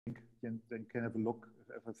then can have a look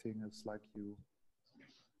if everything is like you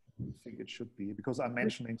think it should be, because I'm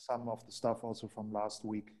mentioning some of the stuff also from last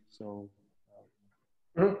week. So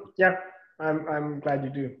yeah, I'm glad you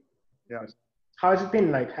do. Yeah. How has it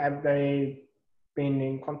been? Like, have they been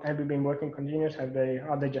in contact? Have you been working continuous?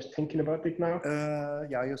 Are they just thinking about it now?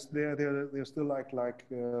 Yeah, yes, they're still like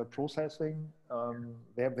processing.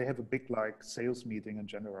 They have a big like sales meeting in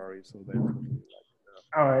January, so they're totally like.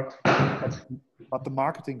 All right. But the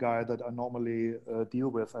marketing guy that I normally deal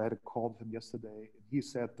with, I had a call with him yesterday. He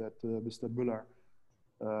said that Mr. Müller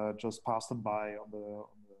just passed him by on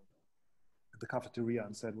the cafeteria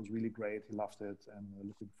and said it was really great. He loved it and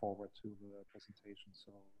looking forward to the presentation.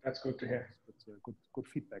 So that's good to hear. It's good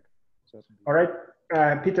feedback. Certainly. All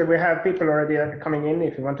right, Peter, we have people already coming in.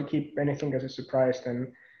 If you want to keep anything as a surprise,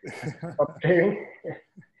 then stop sharing.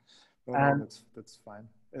 No, that's fine.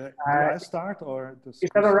 Do I start or is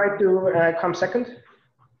that all right to come second?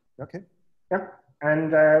 Okay. Yeah,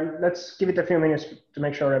 and let's give it a few minutes to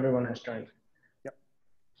make sure everyone has joined. Yep.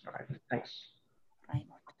 All right, thanks.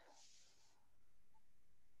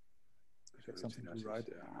 Something to write.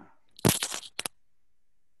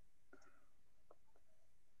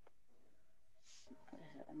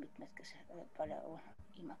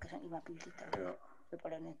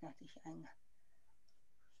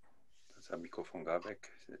 Das ist Mikrofon gar weg,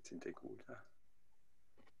 jetzt sind die gut. Ja.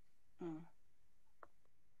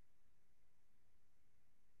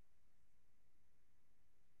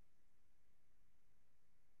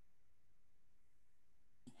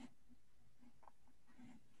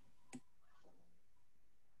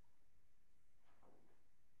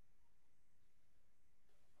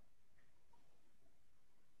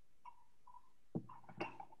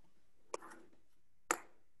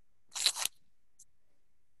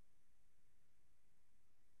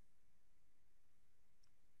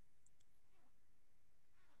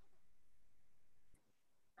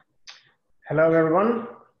 Hello, everyone.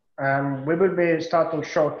 We will be starting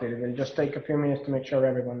shortly. We'll just take a few minutes to make sure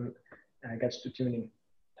everyone gets to tune in.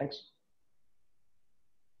 Thanks.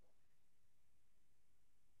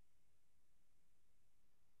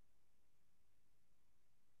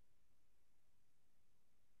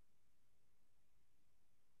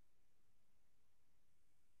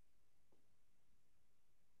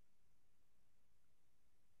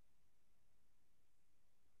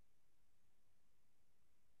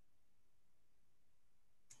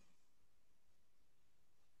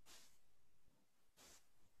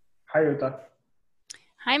 Hi, Jutta.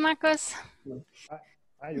 Hi, Markus.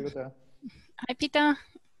 Hi, Jutta. Hi, Peter.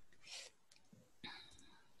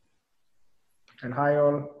 And hi,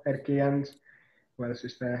 all. Erki and who else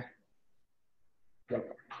is there?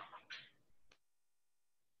 Welcome.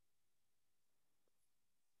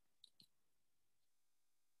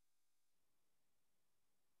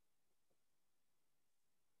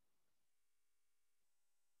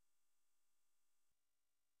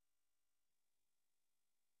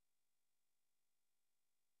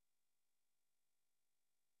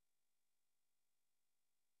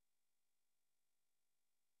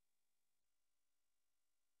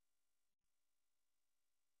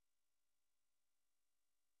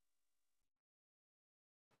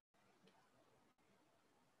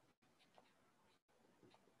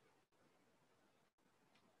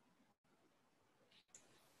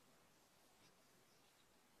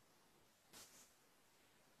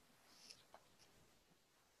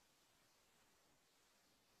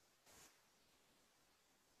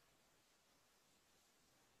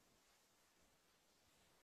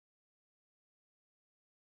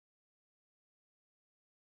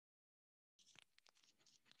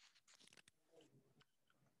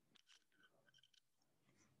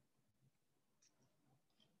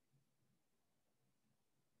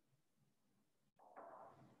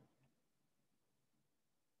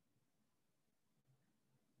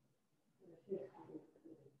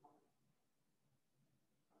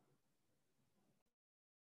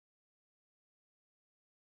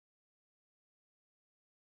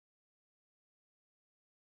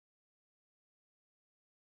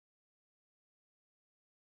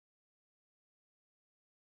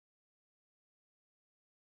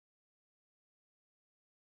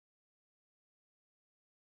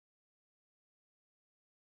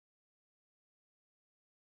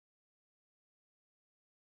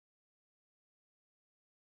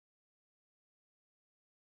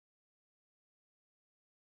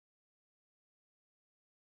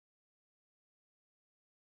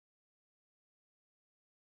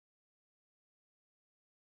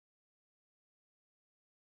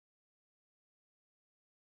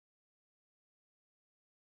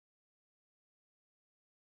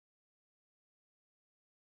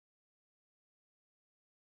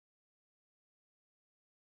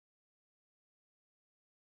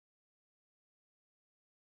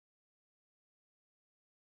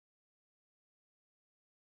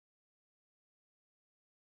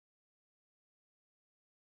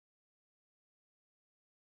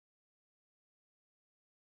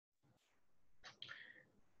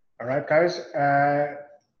 All right, guys. I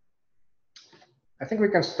think we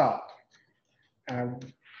can start.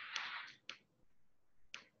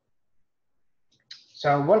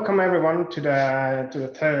 So welcome everyone to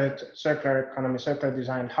the third circular economy, circular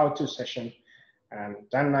design how-to session.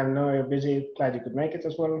 Dan, I know you're busy. Glad you could make it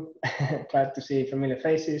as well. Glad to see familiar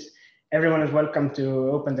faces. Everyone is welcome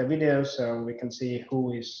to open their videos so we can see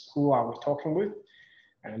who are we talking with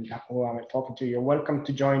and who are we talking to. You're welcome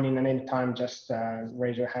to join in at any time. Just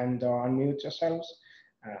raise your hand or unmute yourselves.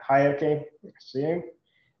 Hi, okay, see you.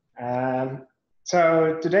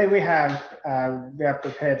 So today we have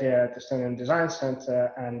prepared here at the Estonian Design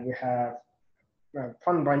Centre, and we have a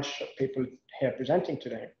fun bunch of people here presenting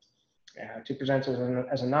today. Two presenters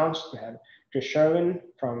as announced. We have Sherwin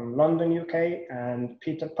from London, UK, and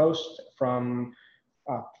Peter Post from,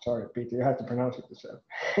 sorry, Peter, you have to pronounce it yourself.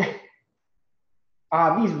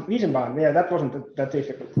 Wiesenbahn, yeah, that wasn't that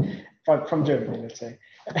difficult, but from Germany, let's say.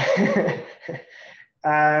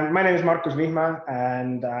 My name is Markus Vihma,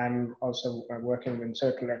 and I'm also working in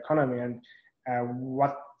circular economy. And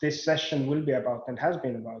what this session will be about and has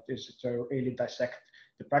been about is to really dissect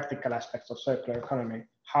the practical aspects of circular economy.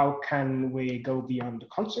 How can we go beyond the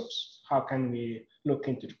concepts? How can we look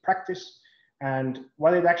into the practice? And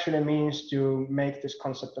what it actually means to make this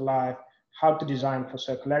concept alive, how to design for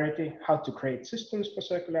circularity, how to create systems for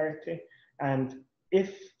circularity, and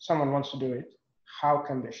if someone wants to do it, how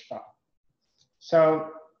can they start? So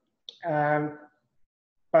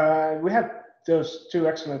we have those two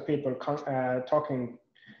excellent people talking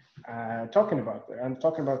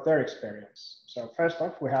about their experience. So first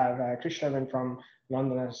off, we have Sherwin from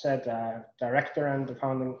London, as I said, director and the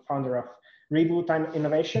founder of Reboot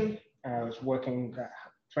Innovation. Was working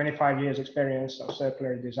 25 years experience of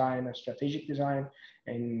circular design and strategic design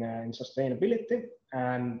in sustainability,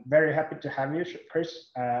 and very happy to have you, Chris.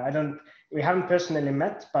 We haven't personally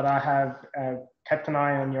met, but I have kept an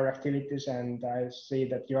eye on your activities, and I see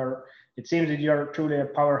that it seems that you're truly a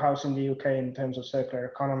powerhouse in the UK in terms of circular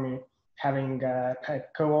economy, having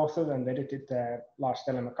co-authored and edited the last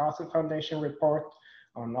Ellen MacArthur Foundation report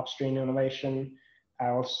on upstream innovation. I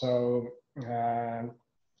also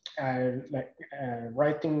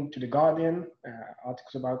writing to The Guardian,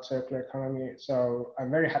 articles about circular economy. So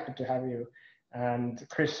I'm very happy to have you. And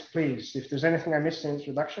Chris, please, if there's anything I missed in the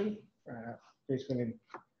introduction, please fill in.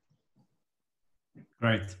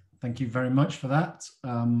 Great. Thank you very much for that.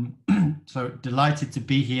 So delighted to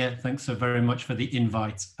be here. Thanks so very much for the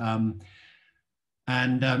invite.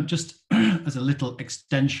 Just as a little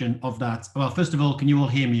extension of that, well, first of all, can you all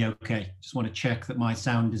hear me okay? Just want to check that my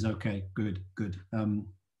sound is okay. Good, good.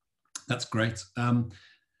 That's great. A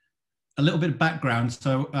little bit of background.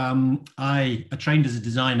 So I trained as a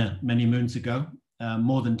designer many moons ago,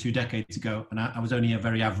 more than 2 decades ago, and I was only a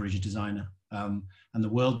very average designer. And the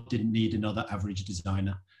world didn't need another average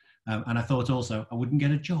designer. And I thought also I wouldn't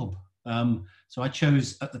get a job. So I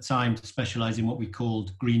chose at the time to specialize in what we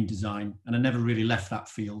called green design, and I never really left that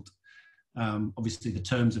field. Obviously the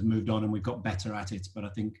terms have moved on and we've got better at it, but I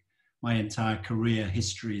think my entire career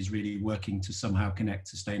history is really working to somehow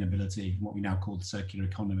connect sustainability, what we now call the circular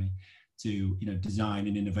economy, to design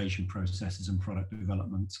and innovation processes and product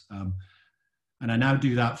development. And I now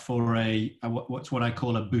do that for what I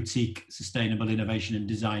call a boutique sustainable innovation and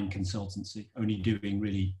design consultancy, only doing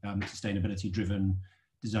really sustainability driven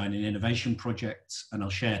design and innovation projects. And I'll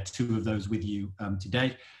share 2 of those with you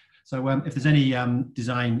today. So if there's any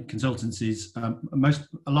design consultancies,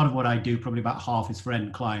 a lot of what I do, probably about half is for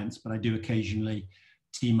end clients, but I do occasionally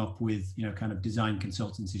team up with, kind of design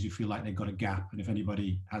consultancies who feel like they've got a gap. And if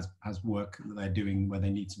anybody has work that they're doing where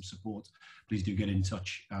they need some support, please do get in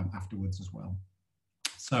touch afterwards as well.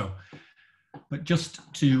 So, but just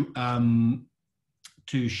to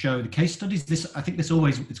show the case studies, I think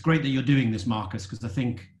it's great that you're doing this, Markus, because I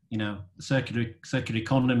think, circular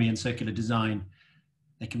economy and circular design,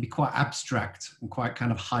 they can be quite abstract and quite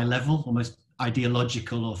kind of high level, almost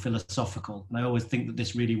ideological or philosophical. And I always think that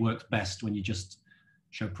this really works best when you just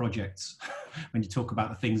show projects, when you talk about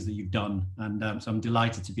the things that you've done. And so I'm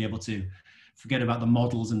delighted to be able to forget about the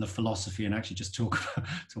models and the philosophy and actually just talk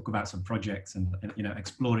about some projects and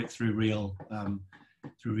explore it through real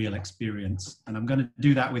experience. And I'm going to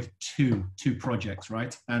do that with two projects,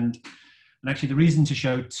 right? And actually the reason to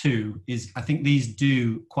show 2 is I think these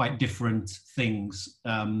do quite different things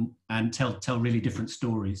and tell really different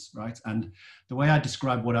stories, right? And the way I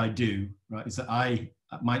describe what I do, right, is that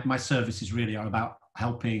my services really are about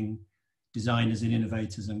helping designers and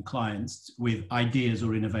innovators and clients with ideas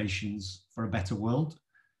or innovations for a better world.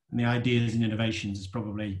 And the ideas and innovations is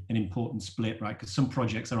probably an important split, right? Because some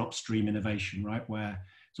projects are upstream innovation, right? Where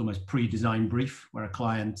it's almost pre-design brief where a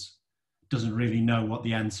client doesn't really know what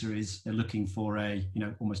the answer is. They're looking for a,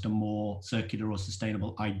 almost a more circular or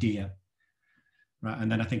sustainable idea. Right,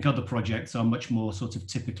 and then I think other projects are much more sort of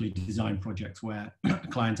typically design projects where a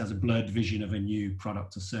client has a blurred vision of a new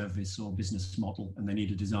product or service or business model, and they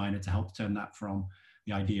need a designer to help turn that from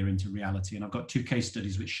the idea into reality. And I've got 2 case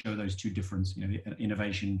studies which show those 2 different,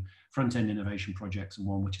 innovation, front-end innovation projects, and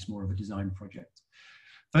one which is more of a design project.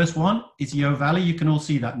 First one is Yo Valley. You can all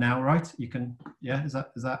see that now, right? You can, yeah, is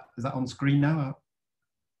that on screen now?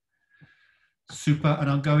 Super, and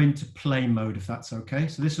I'll go into play mode if that's okay.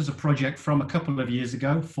 So this was a project from a couple of years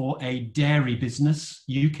ago for a dairy business,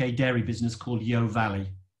 UK dairy business called Yo Valley.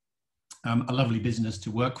 A lovely business to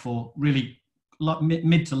work for, really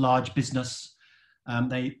mid to large business.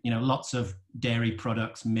 They, lots of dairy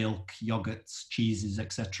products, milk, yogurts, cheeses,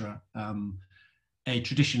 etc. A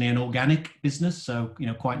traditionally an organic business, so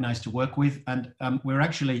quite nice to work with. And we're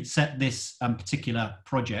actually set this particular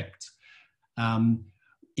project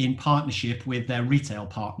in partnership with their retail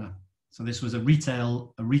partner. So this was a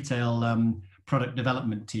retail product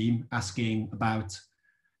development team asking about,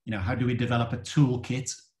 how do we develop a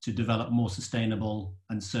toolkit to develop more sustainable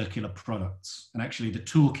and circular products? And actually the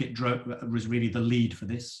toolkit was really the lead for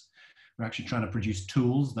this. We're actually trying to produce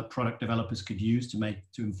tools that product developers could use to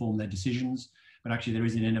inform their decisions. But actually there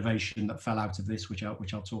is an innovation that fell out of this, which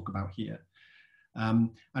I'll talk about here. And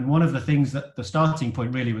one of the things that the starting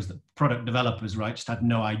point really was that product developers, right, just had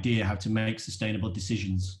no idea how to make sustainable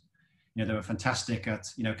decisions. They were fantastic at,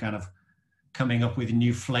 kind of coming up with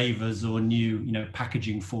new flavors or new,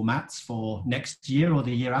 packaging formats for next year or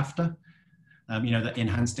the year after, that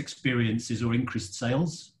enhanced experiences or increased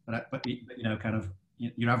sales. But kind of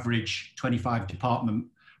your average 25 department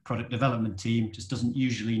product development team just doesn't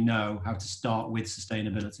usually know how to start with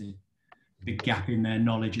sustainability. Big gap in their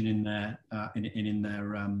knowledge and in their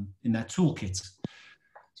toolkit.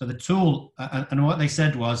 So the tool and what they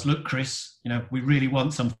said was, look, Chris, we really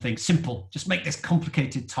want something simple. Just make this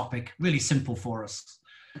complicated topic really simple for us.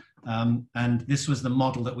 And this was the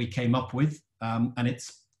model that we came up with, and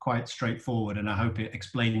it's quite straightforward. And I hope it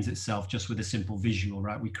explains itself just with a simple visual.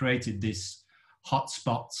 Right, we created this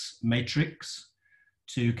hotspots matrix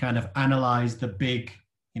to kind of analyze the big,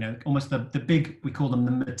 almost the big, we call them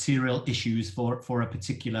the material issues for a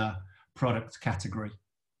particular product category.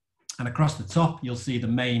 And across the top, you'll see the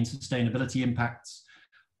main sustainability impacts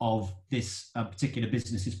of this particular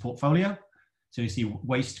business's portfolio. So you see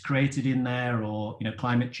waste created in there, or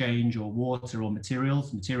climate change, or water, or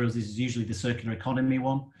materials. Materials is usually the circular economy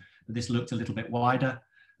one, but this looked a little bit wider.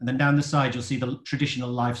 And then down the side, you'll see the traditional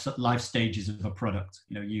life stages of a product.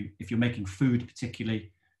 If you're making food,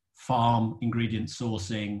 particularly farm, ingredient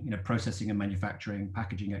sourcing, processing and manufacturing,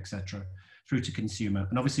 packaging, etc., through to consumer.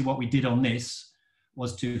 And obviously what we did on this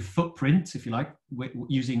was to footprint, if you like,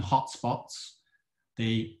 using hotspots,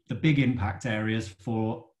 the big impact areas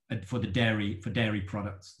for dairy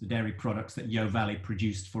products that Yo Valley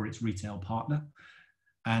produced for its retail partner.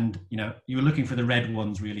 And you were looking for the red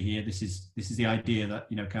ones really here. This is the idea that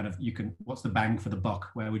what's the bang for the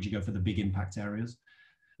buck? Where would you go for the big impact areas?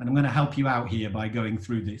 And I'm going to help you out here by going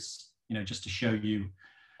through this, just to show you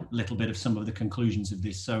a little bit of some of the conclusions of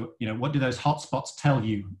this. So, what do those hotspots tell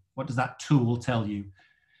you? What does that tool tell you?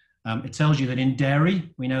 It tells you that in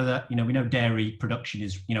dairy, we know dairy production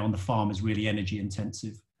is, on the farm is really energy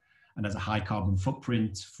intensive and has a high carbon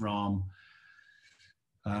footprint from,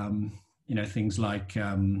 things like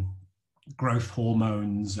growth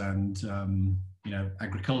hormones and,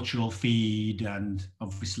 agricultural feed, and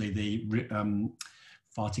obviously the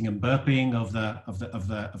farting and burping of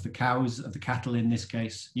the cows, of the cattle in this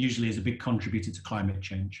case, usually is a big contributor to climate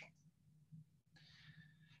change.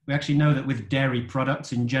 We actually know that with dairy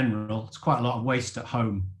products in general, it's quite a lot of waste at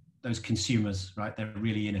home. Those consumers, right, they're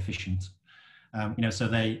really inefficient. So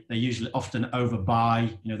they usually often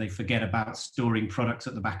overbuy, they forget about storing products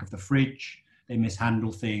at the back of the fridge, they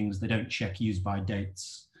mishandle things, they don't check use by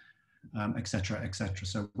dates, et cetera, et cetera.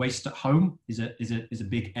 So waste at home is a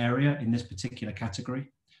big area in this particular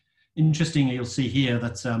category. Interestingly, you'll see here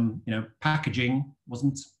that, packaging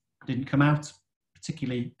didn't come out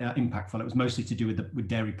particularly impactful. It was mostly to do with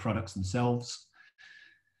dairy products themselves.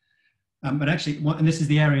 But actually, and this is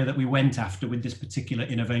the area that we went after with this particular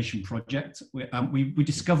innovation project. We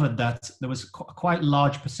discovered that there was a quite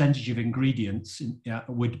large percentage of ingredients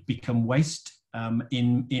would become waste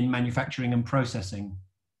in manufacturing and processing.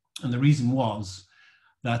 And the reason was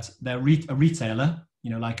that they're a retailer,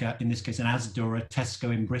 like in this case, an Asda or a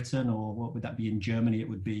Tesco in Britain, or what would that be in Germany? It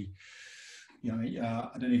would be, I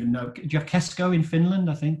don't even know. Do you have Kesko in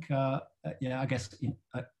Finland? I think, yeah, I guess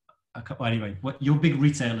well, anyway, what your big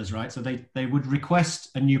retailers, right? So they would request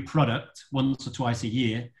a new product once or twice a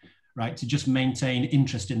year, right, to just maintain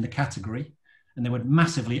interest in the category, and they would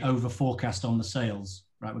massively over forecast on the sales,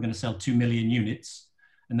 right? We're going to sell 2 million units,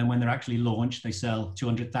 and then when they're actually launched, they sell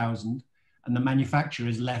 200,000, and the manufacturer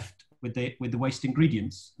is left with the waste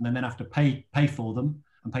ingredients, and then they have to pay for them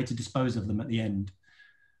and pay to dispose of them at the end.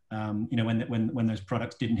 You know, when those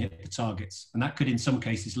products didn't hit the targets, and that could in some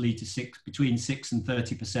cases lead to between 6 and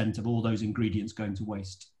 30% of all those ingredients going to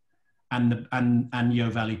waste, and Yo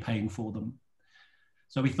Valley paying for them.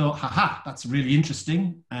 So we thought, haha, that's really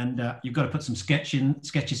interesting, and you've got to put some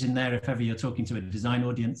sketches in there if ever you're talking to a design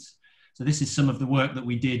audience. So this is some of the work that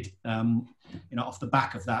we did, you know, off the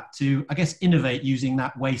back of that to, I guess, innovate using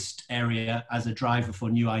that waste area as a driver for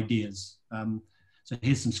new ideas. So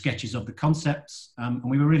here's some sketches of the concepts, and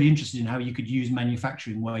we were really interested in how you could use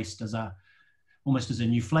manufacturing waste as almost as a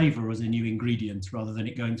new flavor or as a new ingredient rather than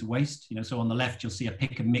it going to waste. You know, so on the left you'll see a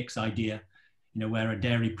pick and mix idea, you know, where a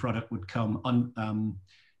dairy product would come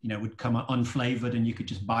unflavored, and you could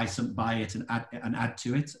just buy it and add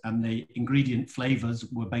to it, and the ingredient flavors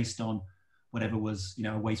were based on whatever was, you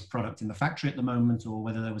know, a waste product in the factory at the moment, or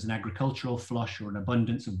whether there was an agricultural flush or an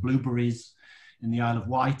abundance of blueberries in the Isle of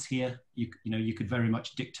Wight here. You know, you could very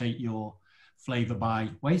much dictate your flavor by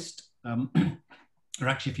waste. Or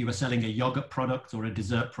actually, if you were selling a yogurt product or a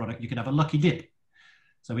dessert product, you could have a lucky dip.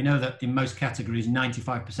 So we know that in most categories,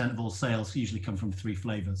 95% of all sales usually come from 3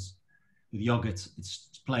 flavors. With yogurt, it's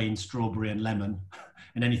plain strawberry and lemon,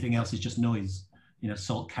 and anything else is just noise. You know,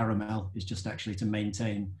 salt caramel is just actually to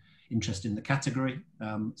maintain interest in the category.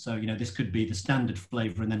 So, you know, this could be the standard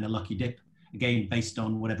flavor and then a lucky dip, again, based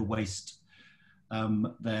on whatever waste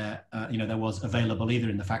there was available either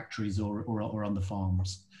in the factories or on the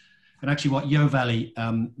farms. And actually what Yo Valley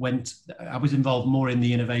I was involved more in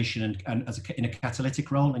the innovation and in a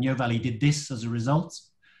catalytic role, and Yo Valley did this as a result.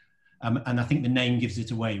 And I think the name gives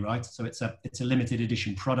it away, right? So it's a limited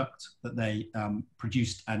edition product that they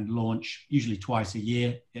produced and launch usually twice a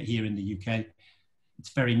year here in the UK. It's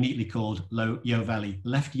very neatly called Yo Valley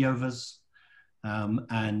Leftovers,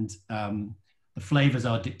 and the flavors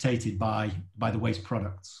are dictated by the waste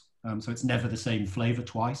products. So it's never the same flavor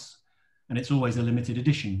twice, and it's always a limited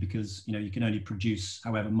edition because, you know, you can only produce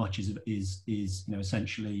however much is you know,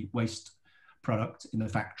 essentially waste product in the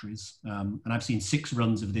factories. And I've seen 6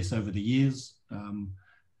 runs of this over the years.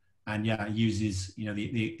 And yeah, it uses, you know,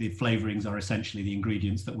 the flavorings are essentially the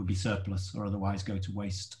ingredients that would be surplus or otherwise go to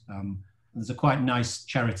waste. There's a quite nice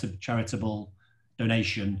charitable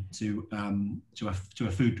donation to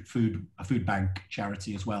a food bank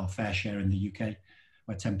charity as well, Fair Share in the UK,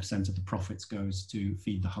 where 10% of the profits goes to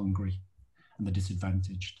feed the hungry and the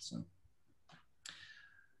disadvantaged. So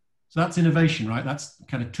that's innovation, right? That's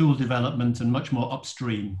kind of tool development and much more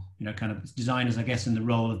upstream, you know, kind of designers, I guess, in the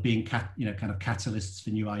role of being kind of catalysts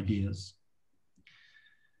for new ideas.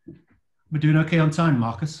 We're doing okay on time,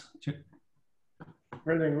 Markus?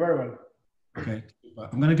 We're doing very well. Okay,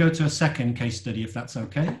 I'm going to go to a second case study if that's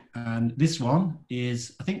okay. And this one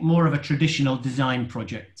is, I think, more of a traditional design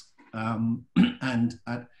project. So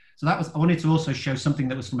I wanted to also show something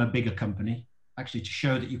that was from a bigger company, actually, to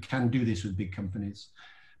show that you can do this with big companies.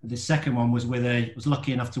 The second one was was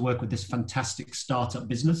lucky enough to work with this fantastic startup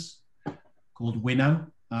business called Winnow.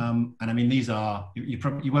 And I mean, these are,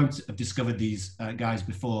 you won't have discovered these guys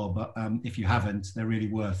before, but if you haven't, they're really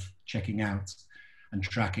worth checking out and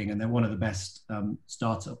tracking. And they're one of the best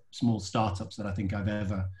small startups that I think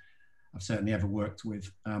I've certainly ever worked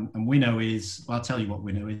with. And Winnow is, well, I'll tell you what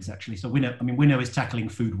Winnow is actually. So Winnow is tackling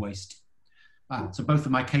food waste. So both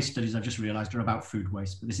of my case studies, I've just realized, are about food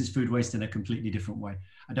waste, but this is food waste in a completely different way.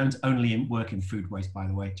 I don't only work in food waste, by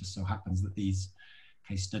the way. It just so happens that these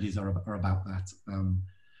case studies are about that.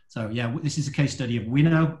 So yeah, this is a case study of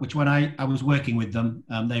Winnow, which when I was working with them,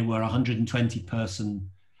 they were 120 person,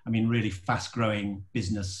 I mean, really fast growing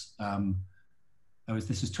business.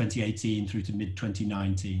 This was 2018 through to mid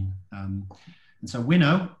 2019. And so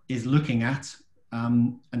Winnow is looking at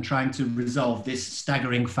and trying to resolve this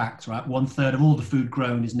staggering fact, right? 1/3 of all the food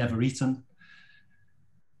grown is never eaten.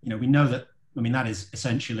 You know, we know that, I mean, that is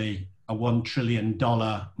essentially a $1 trillion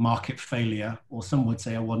market failure, or some would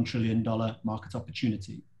say a $1 trillion market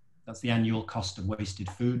opportunity. That's the annual cost of wasted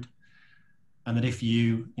food. And that if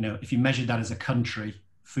you measured that as a country,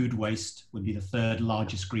 food waste would be the 3rd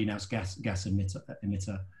largest greenhouse gas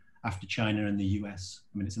emitter after China and the US.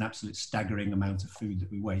 I mean, it's an absolute staggering amount of food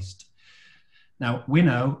that we waste. Now,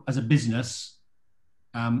 Winnow, as a business,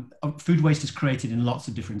 food waste is created in lots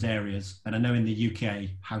of different areas. And I know in the UK,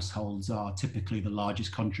 households are typically the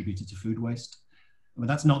largest contributor to food waste. But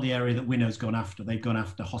that's not the area that Winno's gone after. They've gone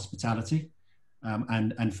after hospitality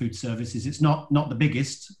and food services. It's not the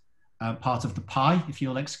biggest part of the pie, if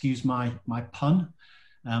you'll excuse my pun,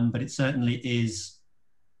 but it certainly is.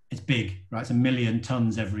 It's big, right? It's 1 million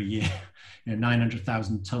tons every year.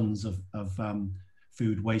 900,000 tons of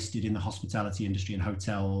food wasted in the hospitality industry, in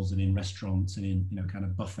hotels and in restaurants and in kind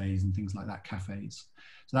of buffets and things like that, cafes.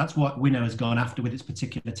 So that's what Winno has gone after with its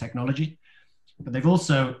particular technology. But they've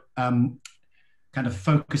also kind of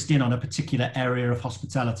focused in on a particular area of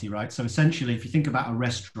hospitality, right? So essentially, if you think about a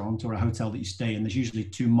restaurant or a hotel that you stay in, there's usually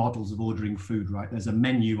two models of ordering food, right? There's a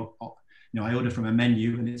menu. I order from a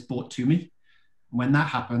menu and it's brought to me. When that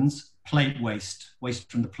happens, plate waste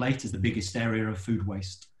from the plate is the biggest area of food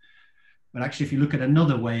waste. But actually, if you look at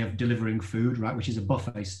another way of delivering food, right, which is a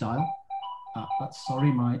buffet style,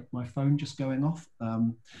 sorry, my phone just going off.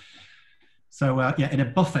 In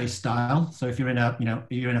a buffet style. So if you're in a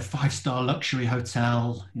 5-star luxury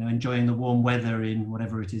hotel, enjoying the warm weather in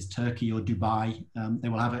whatever it is, Turkey or Dubai, they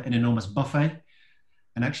will have an enormous buffet.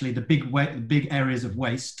 And actually, the big areas of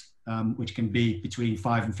waste, which can be between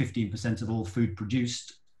 5 and 15% of all food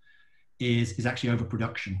produced, is actually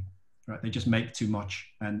overproduction. Right? They just make too much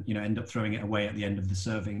and end up throwing it away at the end of the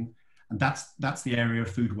serving. And that's the area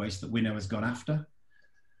of food waste that Winno has gone after.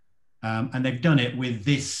 And they've done it with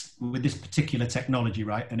this particular technology,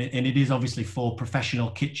 right? And it is obviously for professional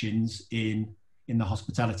kitchens in the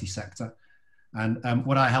hospitality sector. And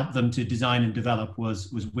what I helped them to design and develop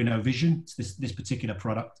was Winno Vision. It's this particular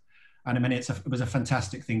product. And I mean, it was a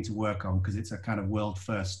fantastic thing to work on because it's a kind of world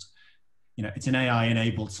first. It's an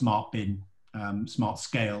AI-enabled smart bin, smart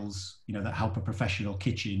scales, that help a professional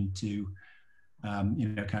kitchen to,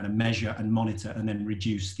 kind of measure and monitor and then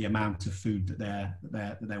reduce the amount of food that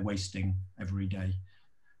they're wasting every day.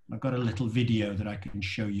 I've got a little video that I can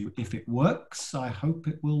show you if it works. I hope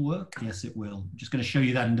it will work. Yes, it will. I'm just going to show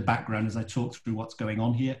you that in the background as I talk through what's going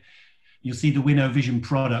on here. You'll see the Winno Vision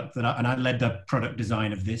product and I led the product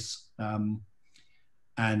design of this.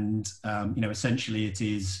 Essentially it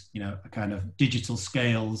is, a kind of digital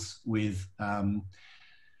scales with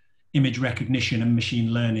image recognition and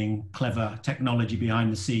machine learning, clever technology behind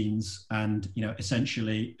the scenes. And,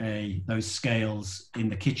 essentially those scales in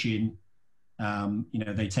the kitchen,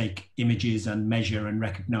 they take images and measure and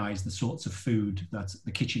recognize the sorts of food that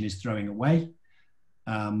the kitchen is throwing away.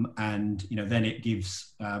 Then it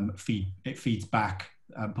gives, it feeds back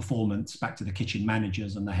performance back to the kitchen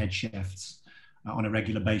managers and the head chefs on a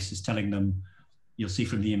regular basis, telling them, you'll see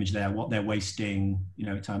from the image there, what they're wasting,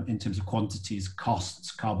 in terms of quantities,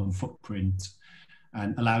 costs, carbon footprint,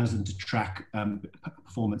 and allows them to track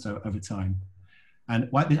performance over time. And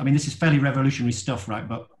this is fairly revolutionary stuff, right?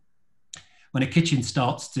 But when a kitchen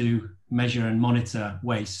starts to measure and monitor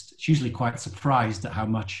waste, it's usually quite surprised at how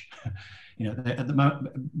much, at the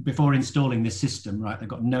moment, before installing this system, right, they've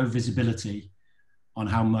got no visibility on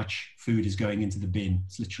how much food is going into the bin.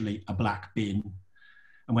 It's literally a black bin.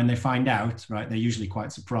 And when they find out, right, they're usually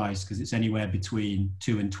quite surprised because it's anywhere between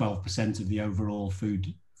 2 and 12% of the overall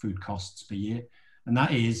food costs per year. And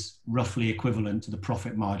that is roughly equivalent to the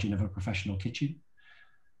profit margin of a professional kitchen.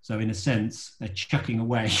 So in a sense, they're chucking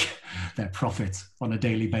away their profit on a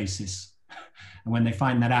daily basis. And when they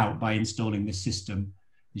find that out by installing this system,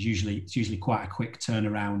 it's usually quite a quick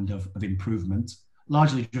turnaround of improvement,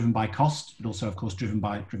 largely driven by cost, but also, of course, driven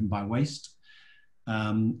by waste.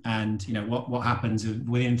 What happens is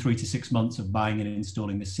within 3 to 6 months of buying and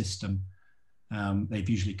installing this system, they've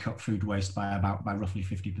usually cut food waste by roughly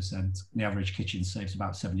 50%. The average kitchen saves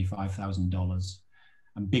about $75,000.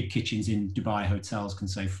 And big kitchens in Dubai hotels can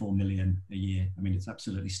save $4 million a year. I mean, it's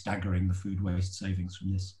absolutely staggering, the food waste savings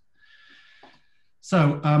from this.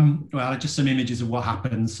 So, just some images of what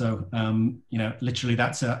happens. So, literally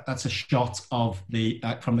that's a shot of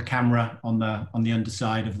from the camera on the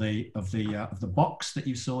underside of the box that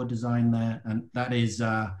you saw designed there, and that is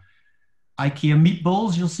IKEA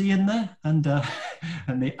meatballs you'll see in there, and the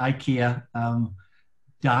IKEA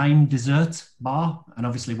dime dessert bar. And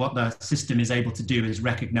obviously, what the system is able to do is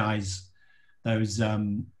recognize those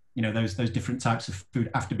those different types of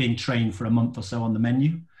food after being trained for a month or so on the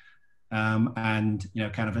menu. And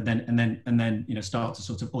then start to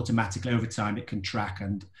sort of automatically over time it can track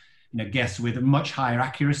and guess with a much higher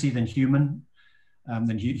accuracy than human's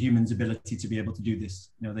ability to be able to do this.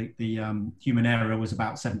 The human error was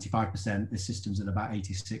about 75%. This system's at about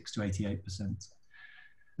 86 to 88%.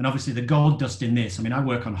 And obviously the gold dust in this, I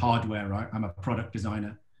work on hardware, right? I'm a product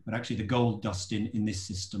designer, but actually the gold dust in this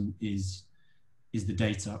system is the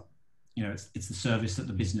data. It's the service that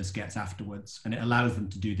the business gets afterwards, and it allows them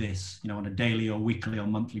to do this, on a daily or weekly or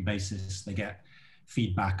monthly basis. They get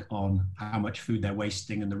feedback on how much food they're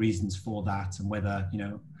wasting and the reasons for that, and whether, you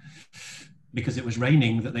know, because it was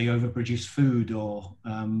raining that they overproduced food, or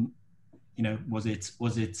you know, was it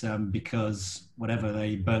because whatever,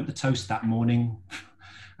 they burnt the toast that morning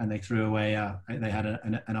and they threw away, they had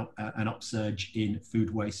an upsurge in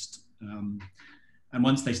food waste. And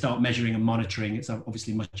once they start measuring and monitoring, it's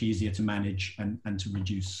obviously much easier to manage and to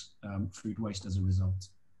reduce food waste as a result.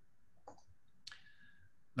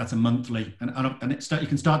 That's a monthly, and you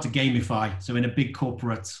can start to gamify. So in a big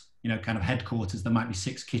corporate, you know, kind of headquarters, there might be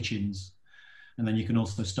 6 kitchens. And then you can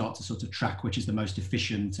also start to sort of track which is the most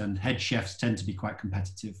efficient, and head chefs tend to be quite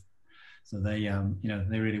competitive. So they, you know,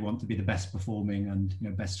 they really want to be the best performing and, you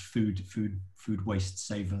know, best food waste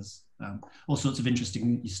savers. All sorts of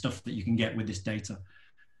interesting stuff that you can get with this data.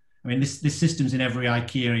 I mean, this system's in every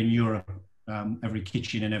IKEA in Europe, every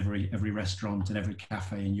kitchen in every restaurant and every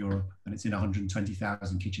cafe in Europe, and it's in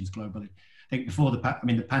 120,000 kitchens globally. I think before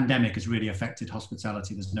the pandemic has really affected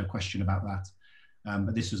hospitality. There's no question about that.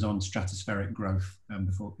 But this was on stratospheric growth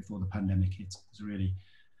before the pandemic hit. It's really,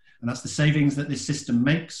 and that's the savings that this system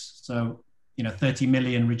makes. So, you know, 30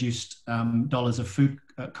 million reduced dollars of food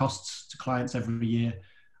costs to clients every year,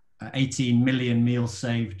 18 million meals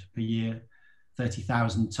saved per year,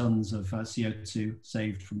 30,000 tons of CO2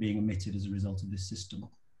 saved from being emitted as a result of this system.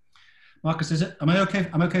 Markus, am I okay?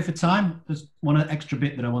 I'm okay for time? There's one extra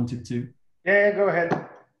bit that I wanted to. Yeah, go ahead.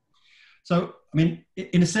 So, I mean,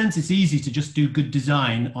 in a sense, it's easy to just do good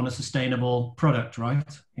design on a sustainable product, right?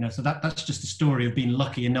 You know, so that's just a story of being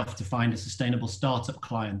lucky enough to find a sustainable startup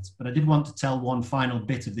client. But I did want to tell one final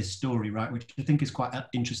bit of this story, right, which I think is quite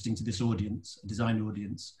interesting to this audience, a design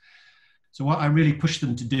audience. So what I really push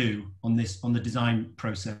them to do on the design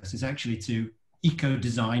process is actually to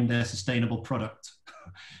eco-design their sustainable product.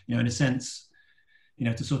 You know, in a sense, you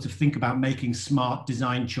know, to sort of think about making smart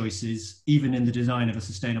design choices, even in the design of a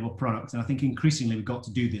sustainable product. And I think increasingly we've got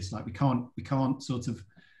to do this. Like we can't sort of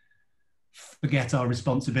forget our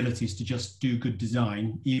responsibilities to just do good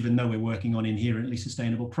design, even though we're working on inherently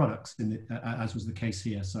sustainable products, as was the case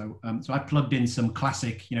here. So, so I plugged in some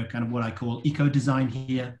classic, you know, kind of what I call eco-design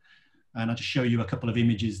here. And I'll just show you a couple of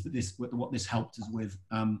images that what this helped us with.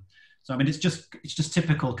 So, I mean, it's just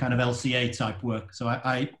typical kind of LCA type work. So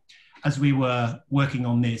as we were working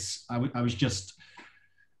on this, I was just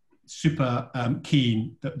super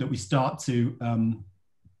keen that we start to,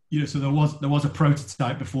 you know, so there was a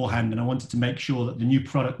prototype beforehand, and I wanted to make sure that the new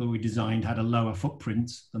product that we designed had a lower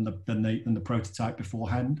footprint than the prototype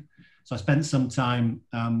beforehand. So I spent some time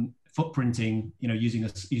footprinting, you know,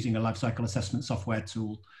 using a life cycle assessment software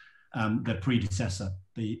tool, the predecessor,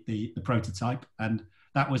 the prototype, and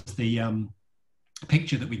that was the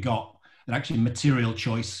picture that we got. And actually material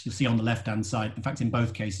choice, you'll see on the left-hand side. In fact, in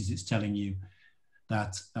both cases, it's telling you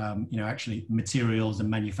that, you know, actually materials and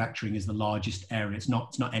manufacturing is the largest area. It's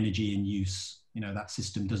not energy in use. You know, that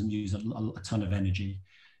system doesn't use a ton of energy.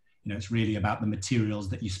 You know, it's really about the materials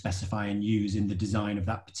that you specify and use in the design of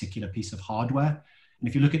that particular piece of hardware. And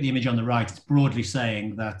if you look at the image on the right, it's broadly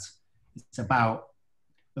saying that it's about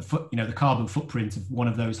the carbon footprint of one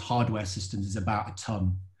of those hardware systems is about a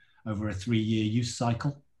ton over a 3-year use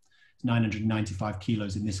cycle. 995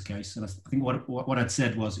 kilos in this case. And I think what I'd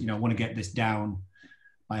said was, you know, I want to get this down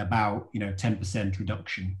by about, you know, 10%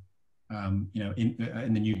 reduction, you know, in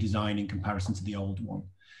the new design in comparison to the old one.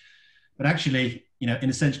 But actually, you know, in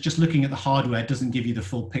a sense, just looking at the hardware doesn't give you the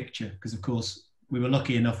full picture, because of course we were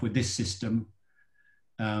lucky enough with this system,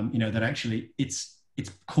 you know, that actually its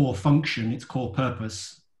core function, its core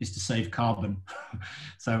purpose is to save carbon.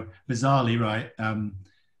 So bizarrely, right,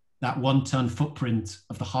 that 1 ton footprint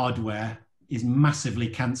of the hardware is massively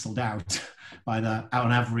cancelled out by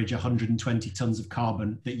on average 120 tons of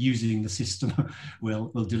carbon that using the system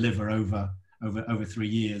will deliver over 3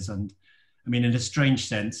 years. And I mean, in a strange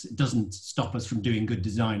sense, it doesn't stop us from doing good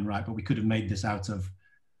design, right? But we could have made this out of,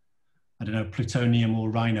 I don't know, plutonium or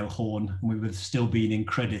rhino horn, and we would have still been in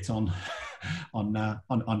credit on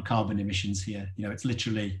carbon emissions here. You know, it's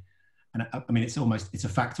literally, and I mean, it's a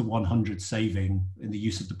factor 100 saving in the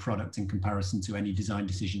use of the product in comparison to any design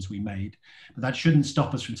decisions we made. But that shouldn't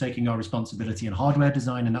stop us from taking our responsibility in hardware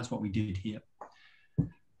design, and that's what we did here.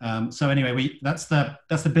 So anyway, that's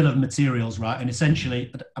the bill of materials, right? And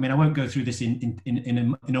essentially, I mean, I won't go through this in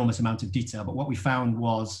an enormous amount of detail, but what we found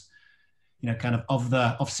was, you know, kind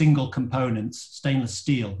of single components, stainless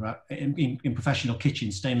steel, right? In professional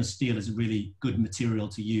kitchens, stainless steel is a really good material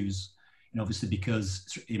to use. And obviously because,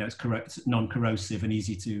 you know, it's non-corrosive and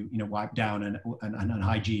easy to, you know, wipe down and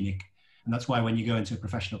hygienic. And that's why when you go into a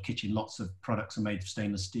professional kitchen, lots of products are made of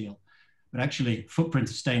stainless steel. But actually, footprint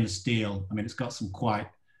of stainless steel, I mean, it's got some quite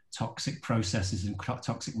toxic processes and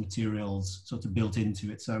toxic materials sort of built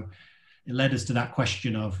into it. So it led us to that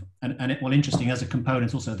question of, well, interesting as a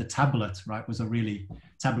component, also the tablet, right, was a really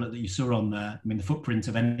tablet that you saw on there. I mean, the footprint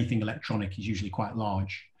of anything electronic is usually quite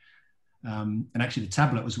large. And actually the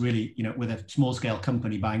tablet was really, with a small scale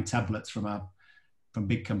company buying tablets from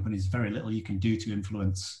big companies, very little you can do to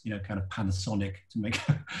influence, kind of Panasonic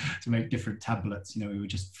to make different tablets. We were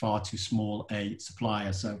just far too small a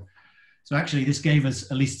supplier. So actually this gave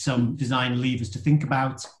us at least some design levers to think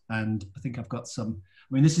about. And I think I've got some,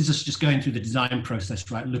 this is just going through the design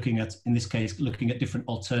process, right? In this case, looking at different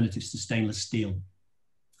alternatives to stainless steel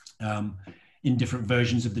in different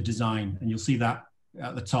versions of the design. And you'll see that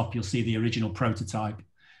at the top, you'll see the original prototype,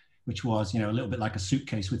 which was, a little bit like a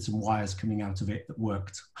suitcase with some wires coming out of it that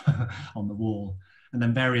worked on the wall. And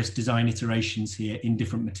then various design iterations here in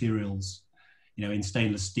different materials, in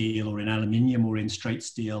stainless steel or in aluminium or in straight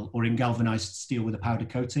steel or in galvanized steel with a powder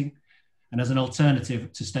coating. And as an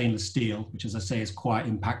alternative to stainless steel, which as I say is quite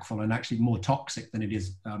impactful and actually more toxic than it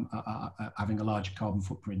is having a larger carbon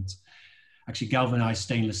footprint, actually galvanized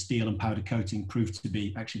stainless steel and powder coating proved to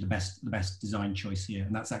be actually the best design choice here.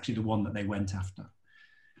 And that's actually the one that they went after.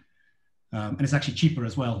 And it's actually cheaper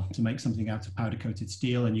as well to make something out of powder coated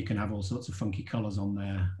steel, and you can have all sorts of funky colors on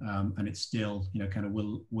there. And it still, kind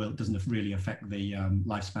of doesn't really affect the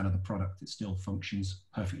lifespan of the product. It still functions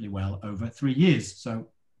perfectly well over 3 years. So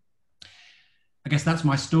I guess that's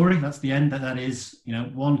my story. That's the end. That is,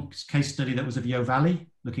 one case study that was of Yo Valley,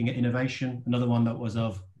 looking at innovation. Another one that was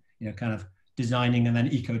of, kind of designing and then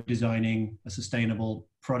eco-designing a sustainable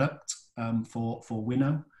product for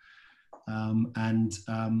Winnow.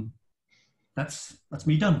 That's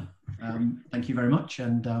me done. Thank you very much.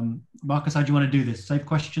 And Markus, how do you want to do this? Save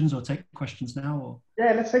questions or take questions now? Or?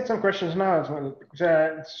 Yeah, let's take some questions now as well.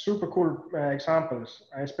 It's super cool examples.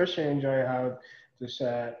 I especially enjoy how this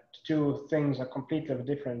two things are completely of a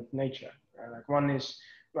different nature. Like one is,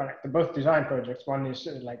 both design projects. One is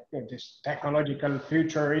this technological,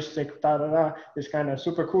 futuristic, this kind of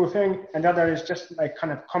super cool thing, and the other is just like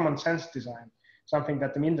kind of common sense design. Something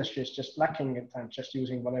that the industry is just lacking at times, just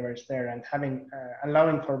using whatever is there and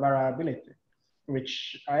allowing for variability,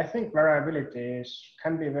 which I think variability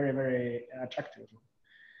can be very, very attractive.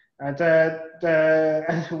 And the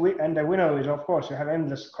Winnow is, of course, you have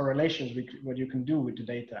endless correlations with what you can do with the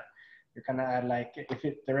data. You can add, if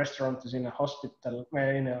the restaurant is in a hospital,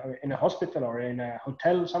 in a hospital or in a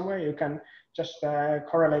hotel somewhere, you can just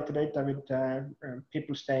correlate the data with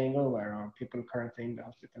people staying over or people currently in the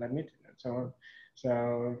hospital admitted and so on.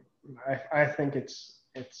 So I think it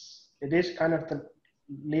is kind of the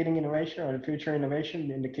leading innovation or the future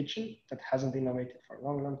innovation in the kitchen that hasn't innovated for a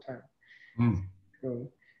long, long time. Mm.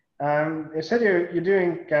 Cool. You said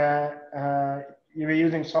you were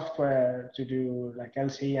using software to do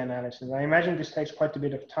LCE analysis. I imagine this takes quite a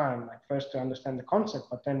bit of time, first to understand the concept,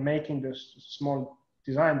 but then making those small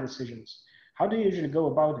design decisions. How do you usually go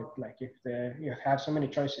about it? If you have so many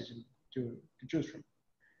choices to choose from?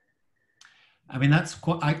 I mean, that's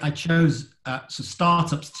quite, I chose, so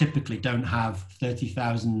startups typically don't have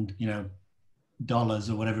 $30,000, dollars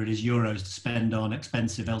or whatever it is, euros to spend on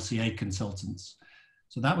expensive LCA consultants.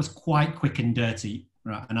 So that was quite quick and dirty,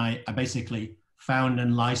 right? And I basically found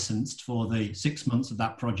and licensed for the 6 months of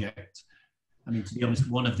that project. I mean, to be honest,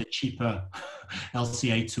 one of the cheaper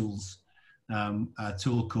LCA tools, a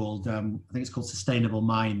tool called, I think it's called Sustainable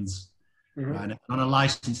Minds. Mm-hmm. Right? And on a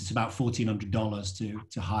license, it's about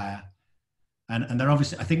 $1,400 to hire. And they're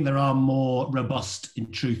obviously, I think there are more robust in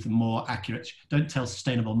truth and more accurate. Don't tell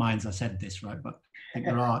Sustainable Minds I said this, right? But I think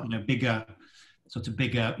there are, bigger,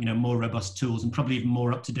 more robust tools and probably even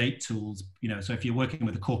more up-to-date tools. So if you're working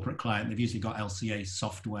with a corporate client, they've usually got LCA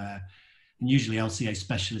software and usually LCA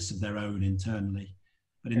specialists of their own internally.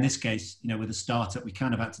 But in this case, with a startup, we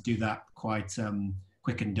kind of had to do that quite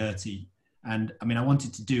quick and dirty. And I mean, I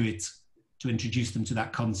wanted to do it to introduce them to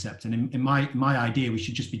that concept. And in my idea, we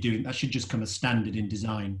should just be doing, that should just come as standard in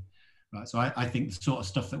design, right? So I think the sort of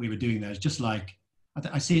stuff that we were doing there is just like,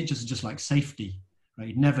 I see it just like safety, right?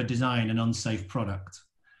 You'd never design an unsafe product,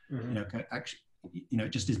 actually, it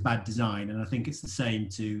just is bad design. And I think it's the same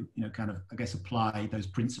to, kind of, I guess, apply those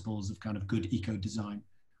principles of kind of good eco design.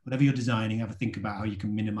 Whatever you're designing, have a think about how you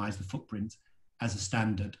can minimize the footprint as a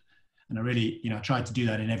standard. And I really, I try to do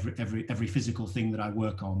that in every physical thing that I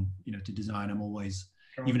work on, to design. I'm always,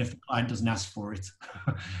 even if the client doesn't ask for it,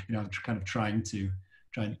 I'm kind of trying to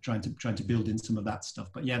build in some of that stuff.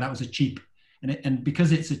 But yeah, that was a cheap, and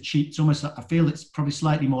because it's a cheap, it's almost, I feel it's probably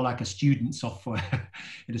slightly more like a student software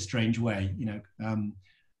in a strange way,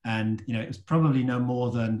 and it was probably no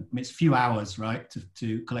more than, I mean, it's a few hours, right,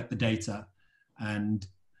 to collect the data, and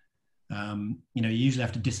You know, you usually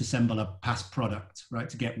have to disassemble a past product, right,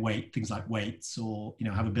 to get things like weights, or, you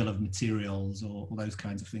know, have a bill of materials, or those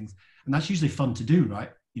kinds of things. And that's usually fun to do,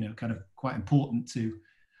 right? You know, kind of quite important to,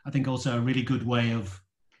 I think, also a really good way of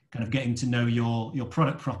kind of getting to know your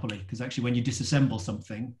product properly. Because actually when you disassemble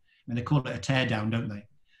something, I mean, they call it a tear down, don't they?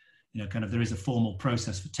 You know, kind of there is a formal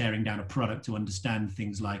process for tearing down a product to understand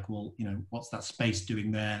things like, well, you know, what's that space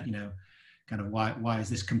doing there? You know, kind of why is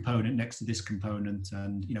this component next to this component?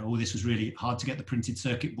 And, you know, oh, this was really hard to get the printed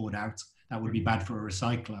circuit board out. That would be bad for a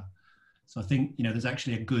recycler. So I think, you know, there's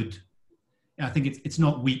actually a good, I think it's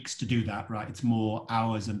not weeks to do that, right? It's more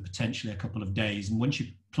hours and potentially a couple of days. And once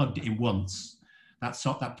you've plugged it in once,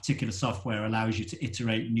 that particular software allows you to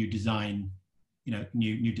iterate new design, you know,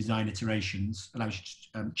 new design iterations, allows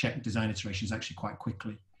you to check design iterations actually quite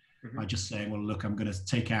quickly by just saying, well, look, I'm going to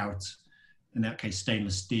take out, in that case,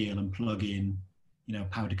 stainless steel, and plug in, you know,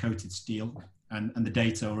 powder coated steel, and the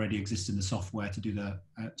data already exists in the software to do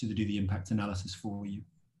the impact analysis for you.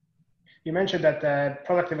 You mentioned that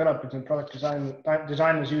product development and product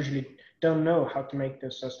designers usually don't know how to make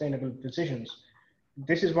the sustainable decisions.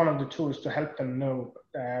 This is one of the tools to help them know.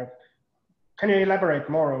 Can you elaborate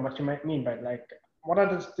more on what you might mean by, like, what are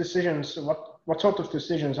the decisions, what sort of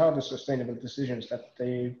decisions are the sustainable decisions that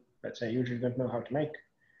they, let's say, usually don't know how to make?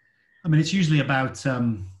 I mean, it's usually about,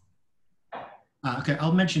 okay,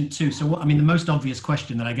 I'll mention two. So I mean, the most obvious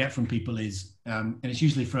question that I get from people is, and it's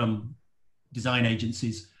usually from design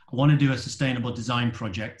agencies, I want to do a sustainable design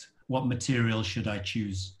project. What material should I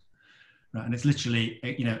choose? Right, and it's literally,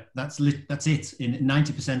 you know, that's it. In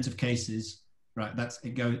 90% of cases, right,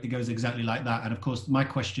 it goes exactly like that. And of course, my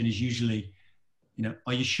question is usually, you know,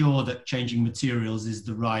 are you sure that changing materials is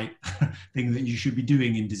the right thing that you should be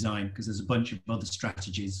doing in design? Because there's a bunch of other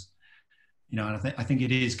strategies, you know, and I think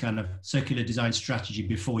it is kind of circular design strategy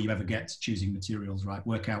before you ever get to choosing materials, right?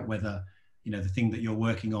 Work out whether, you know, the thing that you're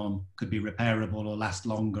working on could be repairable or last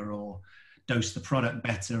longer or dose the product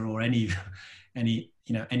better, or any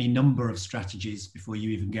number of strategies before you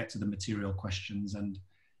even get to the material questions. And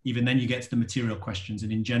even then you get to the material questions,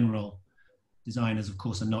 and in general, designers, of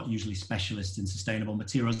course, are not usually specialists in sustainable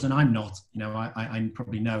materials, and I'm not. You know, I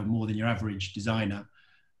probably know more than your average designer.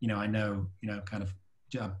 You know, I know, you know, kind of,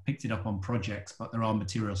 I've picked it up on projects, but there are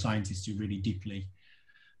material scientists who really deeply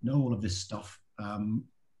know all of this stuff.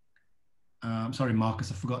 I'm sorry,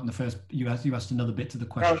 Markus, I've forgotten the first, you asked another bit to the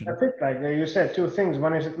question. No, that's it. Like you said, two things.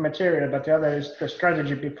 One is material, but the other is the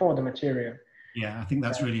strategy before the material. Yeah, I think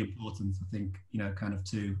that's really important. I think, you know, kind of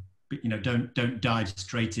to, you know, don't dive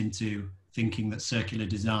straight into thinking that circular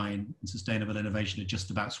design and sustainable innovation are just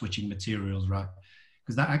about switching materials, right?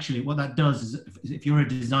 Because that actually, what that does is, if you're a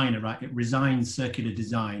designer, right, it resigns circular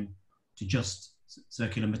design to just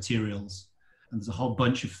circular materials. And there's a whole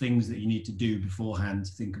bunch of things that you need to do beforehand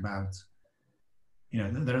to think about, you know,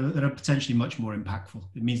 that are potentially much more impactful.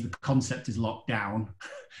 It means the concept is locked down.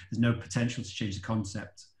 There's no potential to change the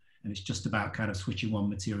concept. And it's just about kind of switching one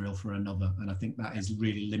material for another. And I think that is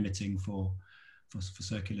really limiting for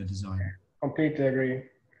circular design. Completely agree.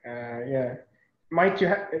 Yeah. Might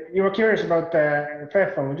you were curious about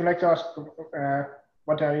Fairphone. Would you like to ask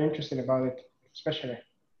what are you interested about it, especially?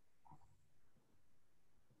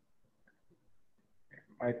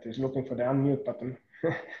 Mike is looking for the unmute button.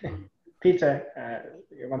 Peter,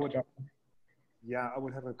 you want to jump? Yeah, I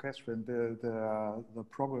would have a question. The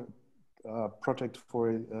project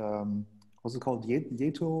for what's it called?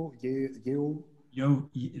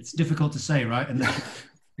 It's difficult to say, right? And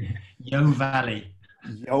Yo Valley.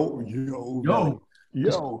 Yo.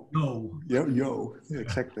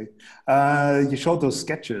 Exactly. You showed those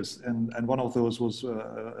sketches, and one of those was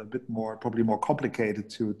a bit more, probably more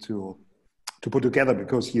complicated to put together,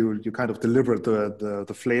 because you kind of delivered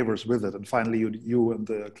the flavors with it, and finally you and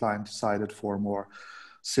the client decided for a more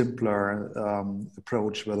simpler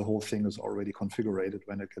approach where the whole thing is already configured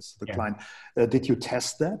when it gets to the client. Did you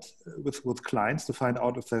test that with clients to find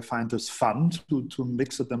out if they find this fun to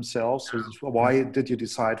mix it themselves? Why did you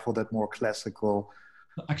decide for that more classical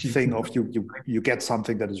thing of you get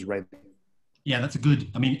something that is ready? Yeah, that's a good,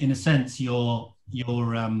 I mean, in a sense, your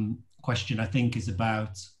question, I think, is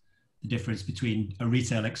about the difference between a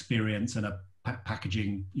retail experience and a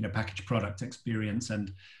packaging, packaged product experience.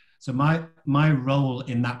 And so my role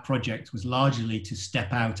in that project was largely to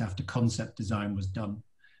step out after concept design was done.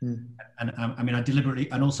 Mm. And I mean, I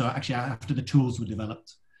deliberately, and also actually after the tools were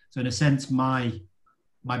developed. So in a sense, my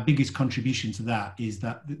biggest contribution to that is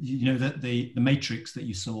that, that the matrix that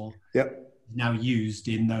you saw is now used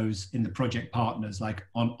in the project partners, like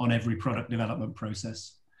on every product development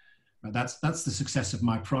process. Right? That's the success of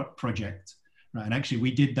my project. Right? And actually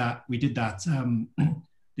we did that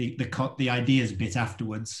the ideas bit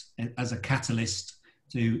afterwards as a catalyst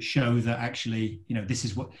to show that actually, you know, this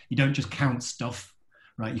is what, you don't just count stuff,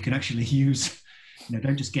 right? You can actually use, you know,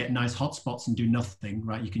 don't just get nice hotspots and do nothing,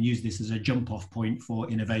 right? You can use this as a jump off point for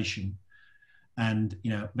innovation. And,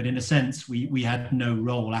 you know, but in a sense, we had no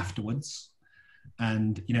role afterwards.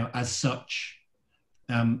 And, you know, as such,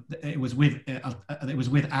 it was with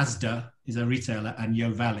Asda, is a retailer, and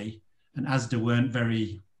Yo Valley, and Asda weren't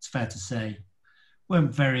very, it's fair to say,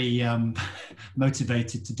 weren't very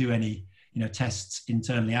motivated to do any, you know, tests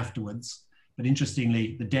internally afterwards. But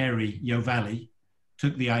interestingly, the dairy, Yo Valley,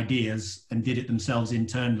 took the ideas and did it themselves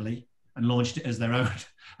internally and launched it as their own,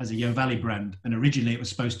 as a Yo Valley brand. And originally it was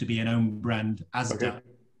supposed to be an own brand, Asda. Okay.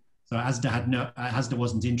 So Asda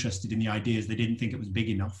wasn't interested in the ideas. They didn't think it was big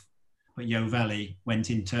enough. But Yo Valley went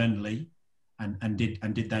internally and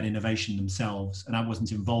did that innovation themselves. And I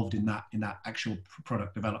wasn't involved in that actual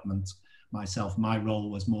product development myself. My role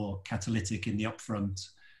was more catalytic in the upfront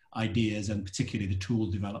ideas and particularly the tool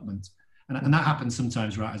development. And that happens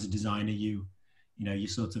sometimes, right? As a designer, you do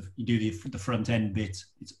the front end bit.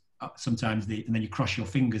 It's sometimes and then you cross your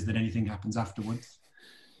fingers that anything happens afterwards.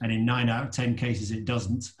 And in 9 out of 10 cases, it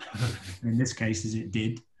doesn't. In this case, it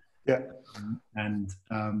did. Yeah. And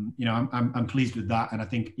you know, I'm pleased with that. And I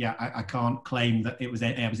think, yeah, I can't claim that I was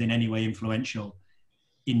in any way influential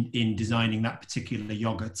in designing that particular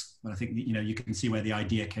yogurt. But I think that, you know, you can see where the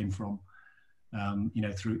idea came from. You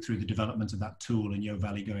know, through the development of that tool, and Yo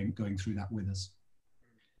Valley going through that with us.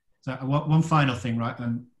 So one final thing, right?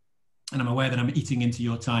 And I'm aware that I'm eating into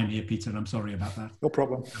your time here, Peter, and I'm sorry about that. No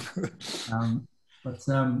problem. But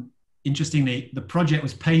interestingly, the project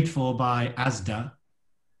was paid for by Asda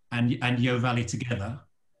and Yo Valley together,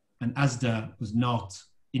 and Asda was not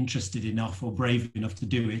interested enough or brave enough to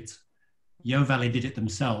do it. Yo Valley did it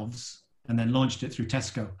themselves and then launched it through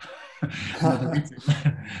Tesco.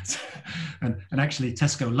 and actually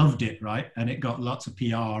Tesco loved it, right? And it got lots of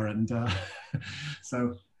PR, and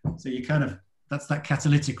so you kind of, that's that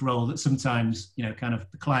catalytic role that sometimes, you know, kind of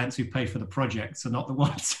the clients who pay for the projects are not the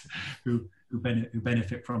ones who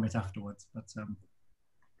benefit from it afterwards. But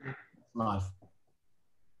live.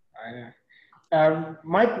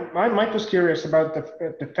 Mike was curious about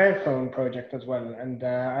the Fairphone project as well, and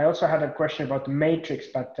I also had a question about the matrix,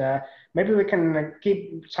 but maybe we can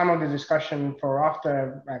keep some of the discussion for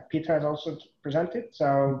after Peter has also presented.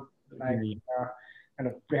 So, and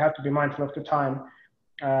we have to be mindful of the time,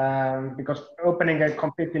 because opening a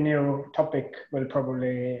completely new topic will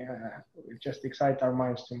probably just excite our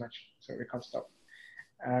minds too much, so we can't stop.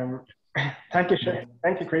 Thank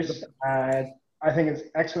you, Chris. I think it's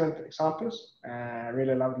excellent examples. I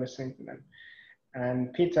really love listening to them.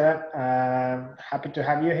 And Peter, happy to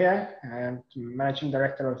have you here, Managing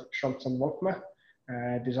Director of Scholz & Wolfme,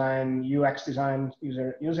 design, UX design,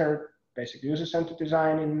 basic user-centered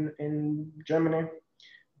design in Germany,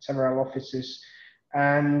 several offices.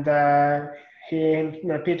 And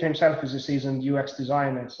Peter himself is a seasoned UX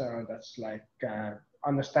designer, so that's like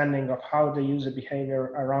understanding of how the user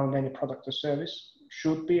behavior around any product or service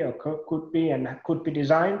should be or could be and could be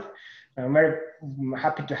designed. I'm very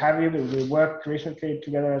happy to have you. We worked recently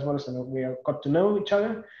together as well, so we have got to know each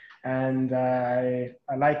other. And I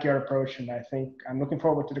like your approach, and I think I'm looking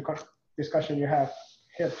forward to the discussion you have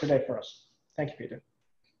here today for us. Thank you, Peter.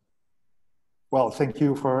 Well, thank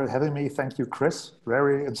you for having me. Thank you, Chris.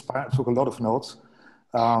 Very inspired. Took a lot of notes.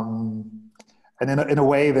 And in a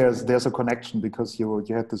way, there's a connection, because you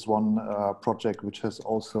had this one project which has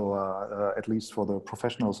also, at least for the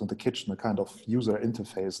professionals in the kitchen, a kind of user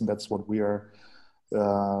interface, and that's what we are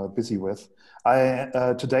busy with.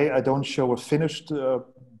 Today I don't show a finished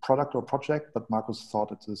product or project, but Markus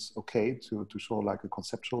thought it is okay to show like a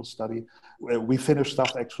conceptual study. We finish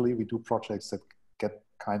stuff, actually. We do projects that get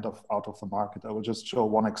kind of out of the market. I will just show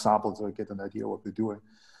one example so you get an idea what we're doing.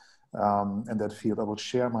 In that field. I will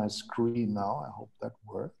share my screen now. I hope that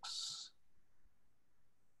works.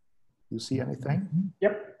 You see anything?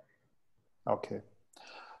 Yep. Okay.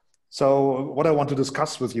 So what I want to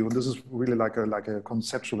discuss with you, and this is really like a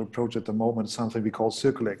conceptual approach at the moment, something we call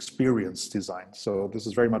circular experience design. So this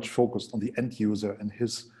is very much focused on the end user and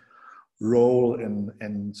his role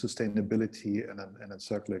in sustainability and a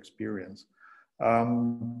circular experience.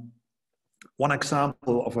 One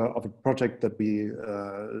example of a project that we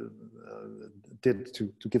did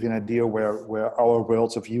to give you an idea where our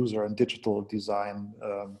worlds of user and digital design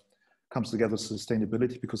comes together with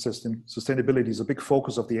sustainability, because sustainability is a big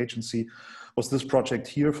focus of the agency, was this project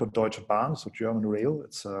here for Deutsche Bahn, so German Rail.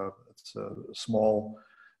 It's a small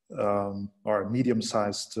or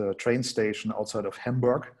medium-sized train station outside of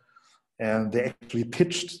Hamburg. And they actually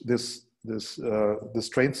pitched this this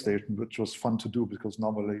train station, which was fun to do because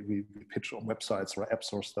normally we pitch on websites or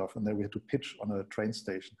apps or stuff, and then we had to pitch on a train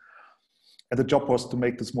station. And the job was to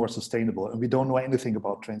make this more sustainable. And we don't know anything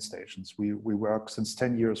about train stations. We work since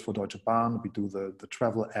 10 years for Deutsche Bahn. We do the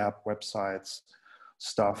travel app, websites,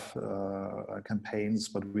 stuff, campaigns,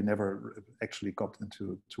 but we never actually got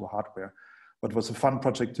into hardware. But it was a fun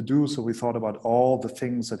project to do. So we thought about all the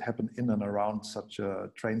things that happen in and around such a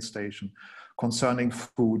train station, concerning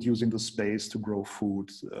food, using the space to grow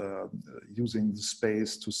food, using the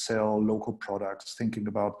space to sell local products, thinking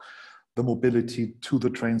about the mobility to the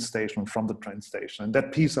train station and from the train station. And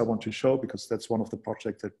that piece I want to show because that's one of the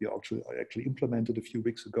projects that we actually implemented a few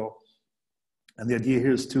weeks ago. And the idea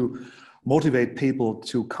here is to motivate people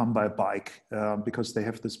to come by bike because they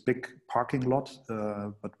have this big parking lot,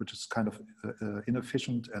 but which is kind of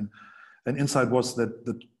inefficient. And insight was that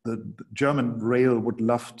the German rail would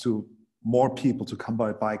love to more people to come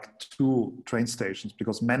by bike to train stations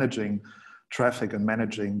because managing traffic and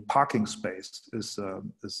managing parking space is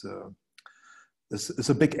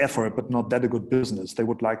a big effort, but not that a good business. They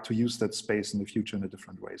would like to use that space in the future in a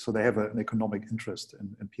different way. So they have an economic interest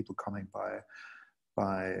in people coming by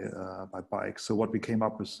bike. So what we came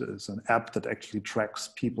up with is an app that actually tracks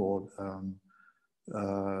people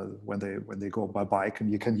when they go by bike,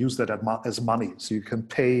 and you can use that as money. So you can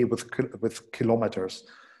pay with kilometers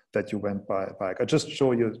that you went by bike. I just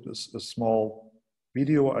show you a small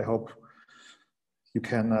video. I hope you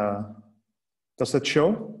can. Does that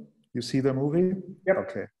show? You see the movie? Yep.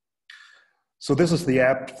 Okay. So this is the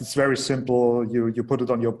app. It's very simple. You put it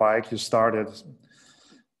on your bike, you start it,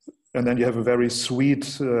 and then you have a very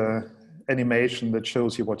sweet animation that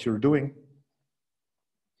shows you what you're doing.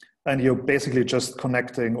 And you're basically just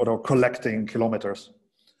connecting or collecting kilometers.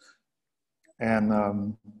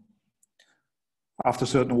 And after a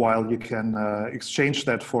certain while, you can exchange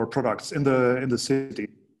that for products in the city.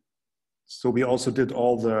 So we also did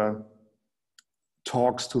all the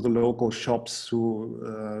talks to the local shops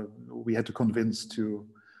who we had to convince to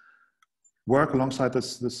work alongside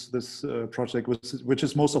this project, which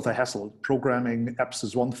is most of the hassle. Programming apps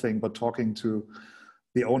is one thing, but talking to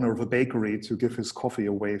the owner of a bakery to give his coffee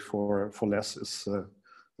away for less is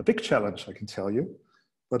a big challenge, I can tell you,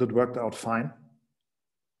 but it worked out fine.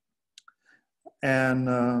 And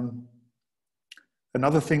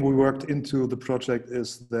another thing we worked into the project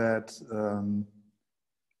is that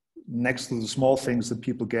next to the small things that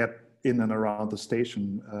people get in and around the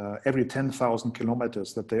station, every 10,000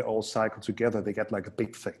 kilometers that they all cycle together, they get like a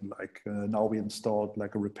big thing. Like now we installed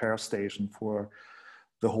like a repair station for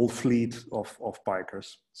the whole fleet of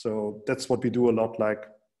bikers. So that's what we do a lot, like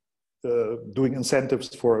doing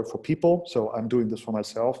incentives for people. So I'm doing this for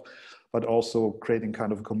myself, but also creating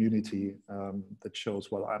kind of a community that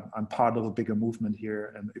shows, well, I'm part of a bigger movement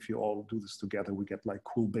here. And if you all do this together, we get like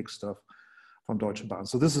cool big stuff from Deutsche Bahn.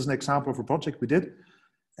 So this is an example of a project we did.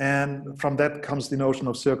 And from that comes the notion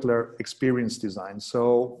of circular experience design.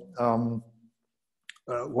 So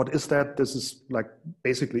what is that? This is like,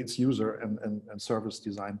 basically it's user and service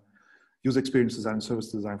design, user experience design and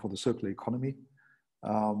service design for the circular economy.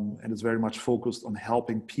 And it's very much focused on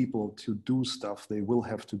helping people to do stuff they will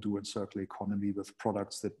have to do in circular economy with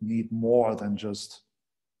products that need more than just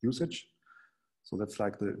usage. So that's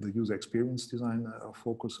like the user experience design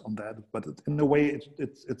focus on that. But in a way,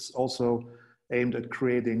 it's also aimed at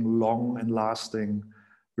creating long and lasting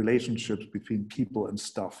relationships between people and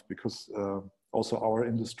stuff, because also our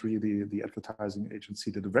industry, the advertising agency,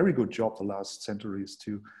 did a very good job the last centuries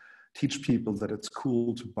to teach people that it's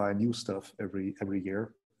cool to buy new stuff every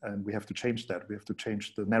year. And we have to change that. We have to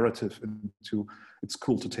change the narrative into it's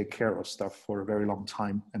cool to take care of stuff for a very long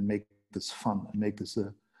time and make this fun and make this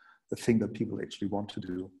a thing that people actually want to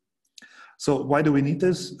do. So why do we need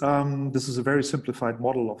this? This is a very simplified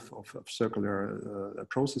model of circular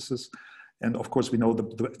processes. And of course, we know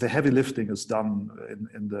the heavy lifting is done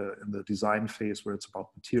in the design phase, where it's about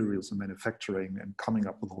materials and manufacturing and coming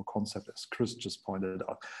up with the whole concept, as Chris just pointed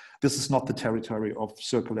out. This is not the territory of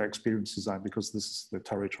circular experience design, because this is the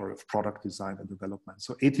territory of product design and development.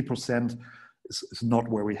 So 80% is not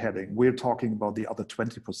where we're heading. We're talking about the other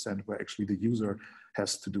 20% where actually the user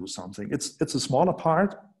has to do something. It's a smaller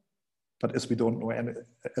part, but as we don't know,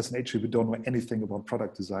 as an agency, we don't know anything about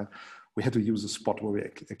product design. We had to use a spot where we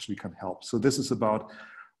actually can help. So this is about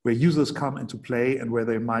where users come into play and where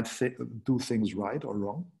they might do things right or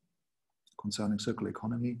wrong concerning circular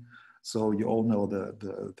economy. So you all know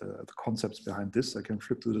the concepts behind this. I can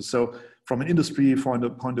flip to this. So from an industry point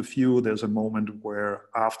of view, there's a moment where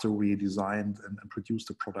after we designed and produced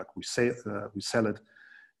the product, we sell it.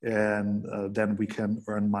 And then we can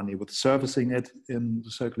earn money with servicing it in the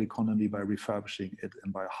circular economy, by refurbishing it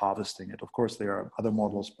and by harvesting it. Of course, there are other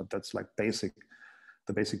models, but that's like the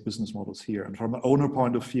basic business models here. And from an owner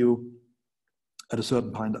point of view, at a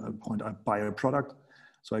certain point I buy a product,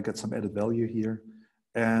 so I get some added value here.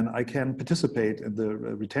 And I can participate in the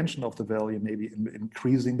retention of the value, maybe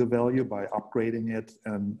increasing the value by upgrading it.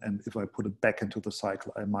 And if I put it back into the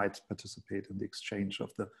cycle, I might participate in the exchange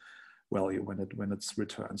of the value when it's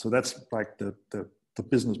returned. So that's like the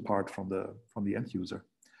business part from the end user.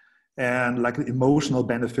 And like the emotional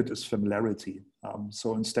benefit is familiarity.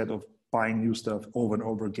 So instead of buying new stuff over and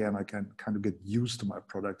over again, I can kind of get used to my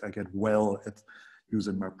product. I get well at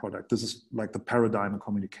using my product. This is like the paradigm of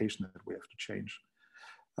communication that we have to change.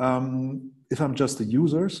 If I'm just a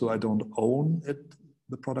user, so I don't own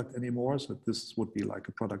the product anymore, so this would be like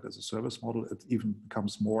a product as a service model, it even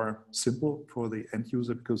becomes more simple for the end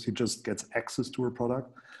user, because he just gets access to a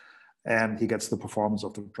product and he gets the performance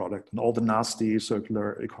of the product. And all the nasty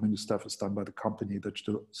circular economy stuff is done by the company that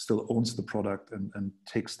still owns the product and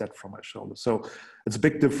takes that from my shoulder. So it's a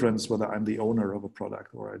big difference whether I'm the owner of a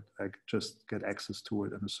product or I just get access to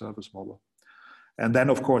it in a service model. And then,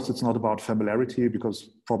 of course, it's not about familiarity, because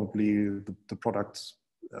probably the product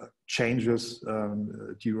changes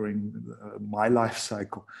during my life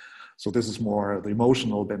cycle. So this is more the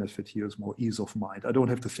emotional benefit here, is more ease of mind. I don't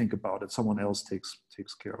have to think about it. Someone else takes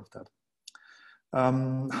care of that.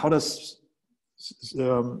 How does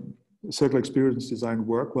circular experience design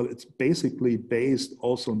work? Well, it's basically based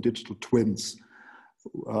also on digital twins.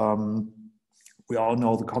 We all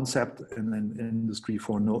know the concept in Industry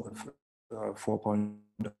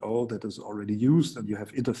 4.0 that is already used, and you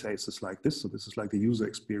have interfaces like this. So this is like the user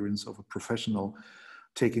experience of a professional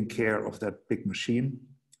taking care of that big machine.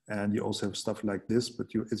 And you also have stuff like this, but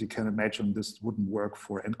as you can imagine, this wouldn't work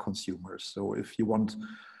for end consumers. So if you want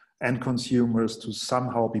end consumers to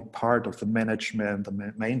somehow be part of the management, the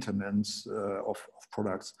maintenance of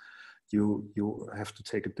products, you have to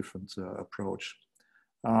take a different approach.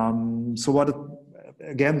 Again,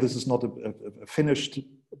 this is not a finished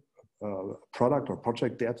product or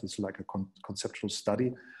project yet. It's like a conceptual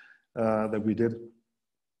study that we did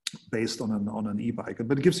based on an e-bike,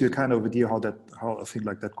 but it gives you a kind of idea how a thing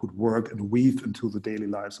like that could work and weave into the daily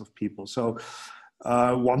lives of people. So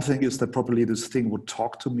one thing is that probably this thing would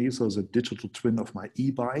talk to me. So it's a digital twin of my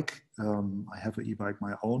e-bike. I have an e-bike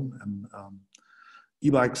my own, and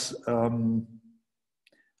e-bikes,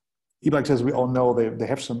 as we all know, they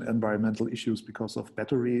have some environmental issues because of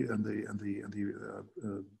battery and the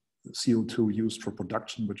CO2 used for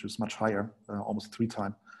production, which is much higher, almost 3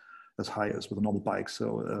 times as high as with a normal bike.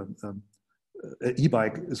 So an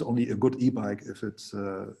e-bike is only a good e-bike if it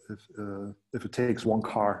takes 1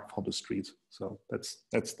 car from the street. So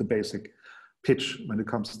that's the basic pitch when it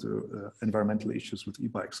comes to environmental issues with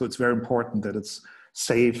e-bikes. So it's very important that it's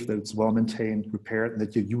safe, that it's well maintained, repaired, and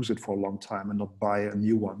that you use it for a long time and not buy a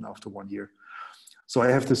new one after 1 year. So I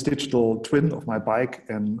have this digital twin of my bike,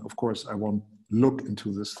 and of course I won't look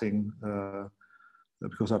into this thing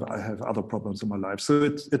because I have other problems in my life. So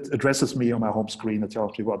it addresses me on my home screen. It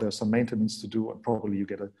tells me, well, there's some maintenance to do, and probably you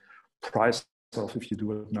get a price off if you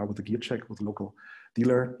do it now with a gear check with a local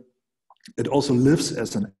dealer. It also lives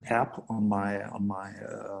as an app on my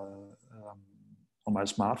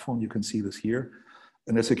smartphone. You can see this here.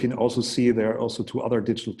 And as you can also see, there are also 2 other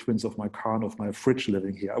digital twins of my car and of my fridge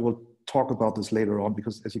living here. I will talk about this later on,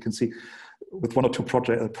 because as you can see, with 1 or 2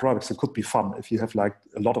 products, it could be fun. If you have like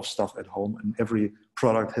a lot of stuff at home and every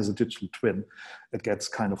product has a digital twin, it gets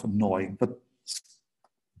kind of annoying. But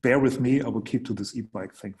bear with me, I will keep to this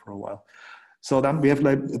e-bike thing for a while. So then we have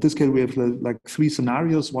like, in this case, we have like 3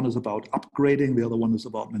 scenarios. One is about upgrading, the other one is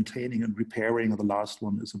about maintaining and repairing, and the last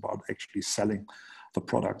one is about actually selling the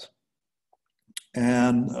product.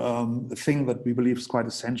 And the thing that we believe is quite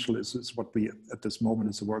essential is what we, at this moment,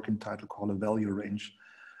 is a working title called a value range.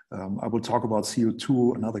 I will talk about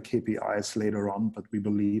CO2 and other KPIs later on, but we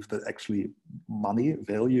believe that actually money,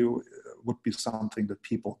 value, would be something that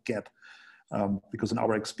people get. Because in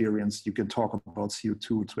our experience, you can talk about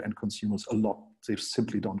CO2 to end consumers a lot. They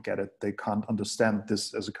simply don't get it. They can't understand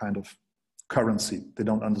this as a kind of currency. They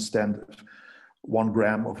don't understand if 1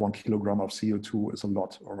 gram of 1 kilogram of CO2 is a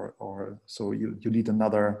lot, or so you need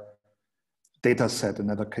another data set,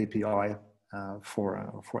 another KPI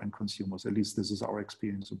for end consumers. At least this is our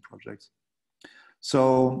experience in projects.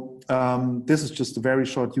 So this is just a very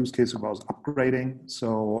short use case about upgrading.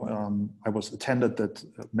 So I was attended that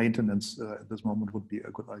maintenance at this moment would be a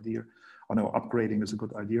good idea. Oh no, upgrading is a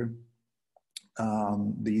good idea.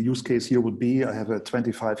 The use case here would be, I have a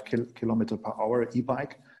 25 kilometer per hour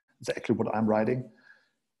e-bike. It's actually what I'm riding.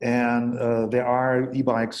 And there are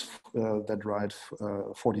e-bikes that ride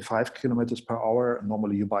 45 kilometers per hour.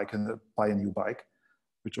 Normally you buy a new bike,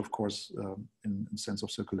 which of course, in sense of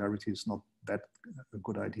circularity is not that a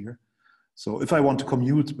good idea. So if I want to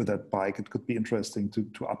commute with that bike, it could be interesting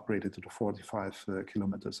to upgrade it to the 45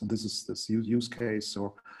 kilometers. And this is this use case.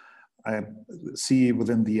 So I see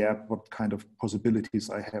within the app what kind of possibilities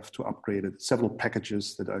I have to upgrade it, several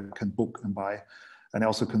packages that I can book and buy. And I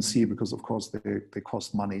also can see, because of course they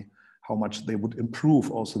cost money, how much they would improve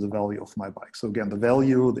also the value of my bike. So again, the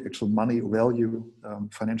value, the actual money value,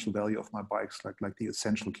 financial value of my bikes, like the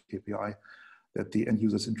essential KPI that the end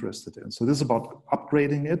user is interested in. So this is about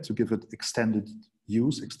upgrading it to give it extended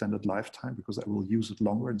use, extended lifetime, because I will use it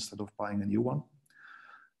longer instead of buying a new one.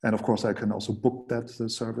 And of course, I can also book that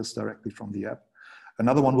service directly from the app.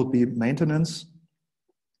 Another one would be maintenance.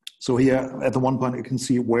 So here at the one point, you can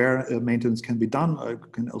see where maintenance can be done. I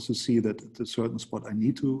can also see that at a certain spot, I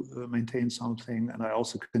need to maintain something. And I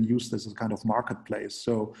also can use this as a kind of marketplace.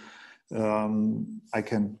 So I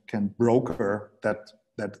can broker that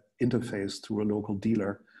interface to a local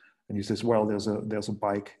dealer. And he says, well, there's a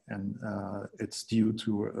bike and it's due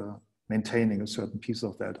to maintaining a certain piece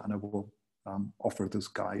of that. And I will offer this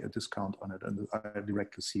guy a discount on it. And I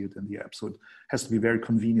directly see it in the app. So it has to be very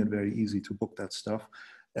convenient, very easy to book that stuff.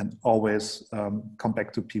 And always come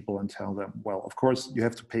back to people and tell them, well, of course you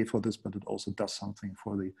have to pay for this, but it also does something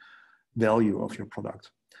for the value of your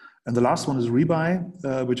product. And the last one is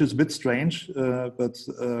rebuy, which is a bit strange, but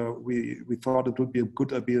we thought it would be a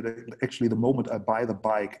good idea that actually the moment I buy the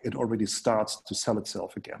bike, it already starts to sell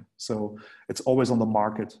itself again. So it's always on the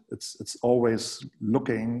market. It's always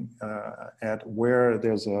looking at where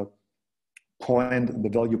there's a point in the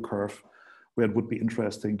value curve where it would be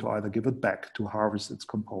interesting to either give it back, to harvest its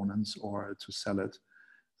components, or to sell it.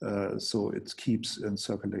 So it keeps in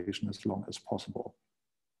circulation as long as possible.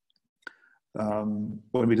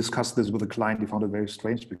 When we discussed this with a client, he found it very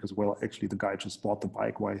strange because, well, actually the guy just bought the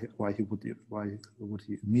bike. Why would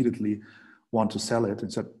he immediately want to sell it?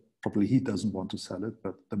 And said probably he doesn't want to sell it,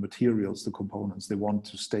 but the materials, the components, they want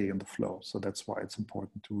to stay in the flow. So that's why it's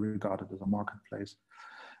important to regard it as a marketplace.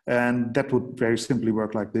 And that would very simply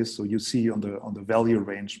work like this. So you see on the value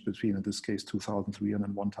range between, in this case, 2,300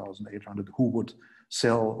 and 1,800, who would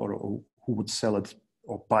sell or who would sell it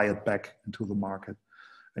or buy it back into the market.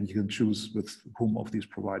 And you can choose with whom of these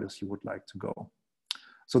providers you would like to go.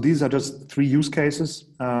 So these are just 3 use cases.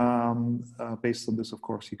 Based on this, of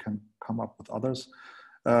course, you can come up with others.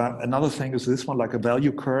 Another thing is this one, like a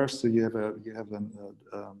value curve. So you have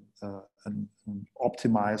an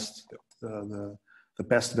optimized the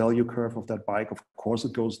best value curve of that bike. Of course,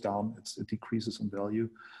 it goes down. It decreases in value,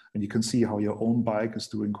 and you can see how your own bike is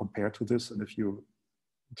doing compared to this. And if you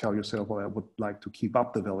tell yourself, well, I would like to keep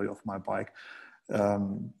up the value of my bike,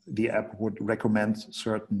 the app would recommend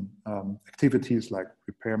certain activities like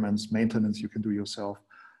repairments, maintenance you can do yourself,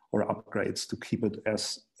 or upgrades to keep it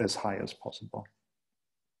as high as possible.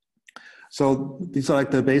 So these are like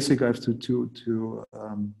the basic. I have to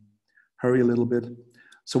hurry a little bit.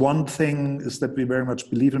 So one thing is that we very much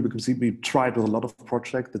believe in, because we tried with a lot of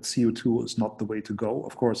projects, that CO2 is not the way to go.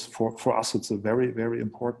 Of course, for us, it's a very, very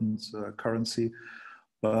important currency.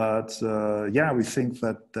 But yeah, we think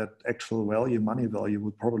that actual value, money value,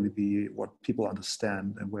 would probably be what people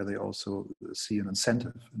understand and where they also see an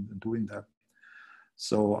incentive in doing that.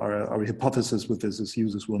 So our hypothesis with this is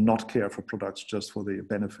users will not care for products just for the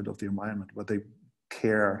benefit of the environment, but they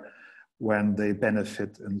care when they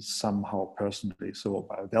benefit in somehow personally. So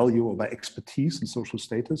by value or by expertise and social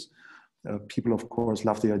status. People, of course,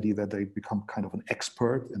 love the idea that they become kind of an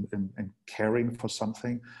expert in caring for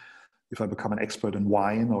something. If I become an expert in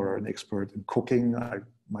wine or an expert in cooking, I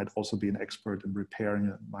might also be an expert in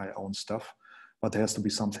repairing my own stuff, but there has to be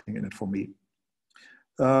something in it for me.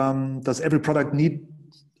 Does every product need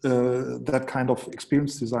that kind of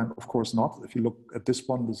experience design? Of course not. If you look at this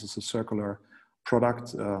one, this is a circular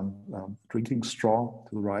product, drinking straw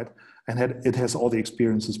to the right, and it has all the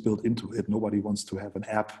experiences built into it. Nobody wants to have an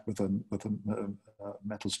app with a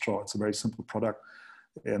metal straw. It's a very simple product,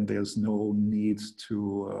 and there's no need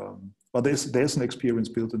to, well, there's an experience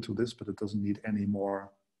built into this, but it doesn't need any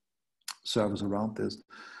more service around this.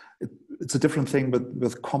 It's a different thing, but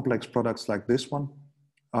with complex products like this one.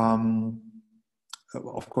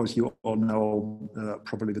 Of course, you all know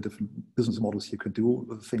probably the different business models you could do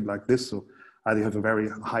with a thing like this. So either you have a very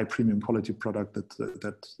high premium quality product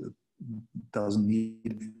that doesn't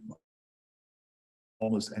need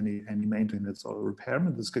almost any maintenance or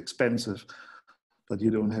repairment. It's expensive, but you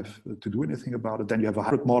don't have to do anything about it. Then you have a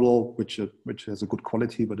hybrid model, which has a good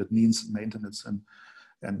quality, but it needs maintenance and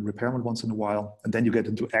and repairment once in a while. And then you get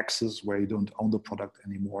into access where you don't own the product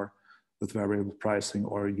anymore with variable pricing,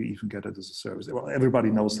 or you even get it as a service. Well,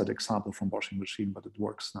 everybody knows that example from washing machine, but it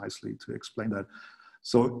works nicely to explain that.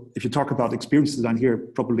 So if you talk about experience design here,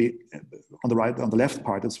 probably on the left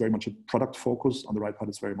part, it's very much a product focus. On the right part,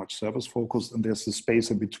 it's very much service focused. And there's the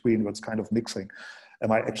space in between where it's kind of mixing.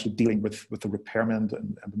 Am I actually dealing with the repairment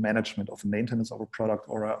and the management of the maintenance of a product,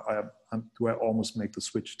 or do I almost make the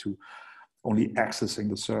switch to only accessing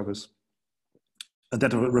the service? And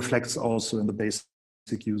that reflects also in the basic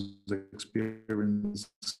user experience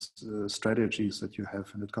strategies that you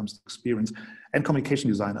have when it comes to experience and communication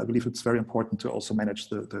design. I believe it's very important to also manage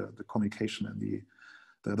the communication and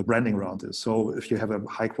the branding around this. So if you have a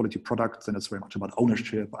high quality product, then it's very much about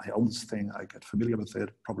ownership. I own this thing, I get familiar with it,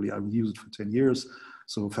 probably I will use it for 10 years.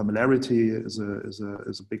 So familiarity is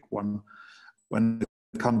a big one. When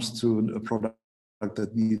it comes to a product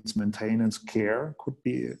that needs maintenance, care could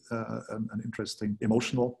be an interesting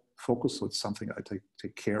emotional focus. So it's something I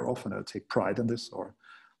take care of, and I take pride in this, or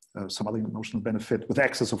some other emotional benefit. With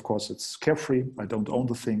access, of course, it's carefree. I don't own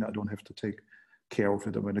the thing. I don't have to take care of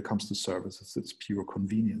it. And when it comes to services, it's pure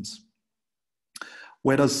convenience.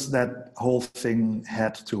 Where does that whole thing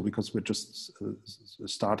head to? Because we're just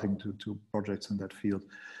starting to projects in that field.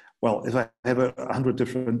 Well, if I have 100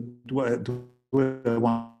 different, do I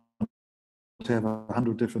want to have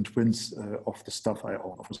 100 different twins of the stuff I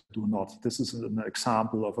own? Of course, I do not. This is an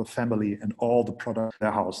example of a family and all the product in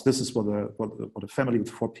their house. This is what a family with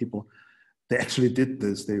 4 people, they actually did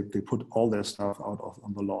this. They put all their stuff out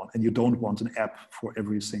on the lawn, and you don't want an app for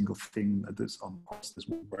every single thing that is on this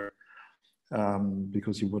work,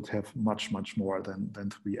 because you would have much more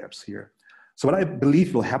than 3 apps here. So what I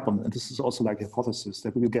believe will happen, and this is also like a hypothesis,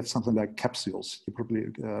 that we will get something like capsules. You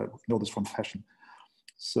probably know this from fashion.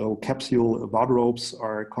 So capsule wardrobes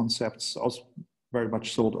are concepts also very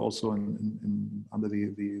much sold also under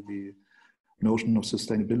the notion of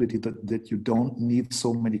sustainability, that you don't need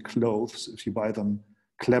so many clothes if you buy them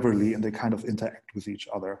cleverly and they kind of interact with each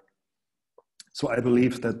other. So I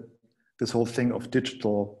believe that this whole thing of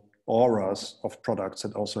digital auras of products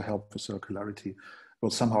that also help with circularity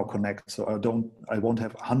will somehow connect. So I won't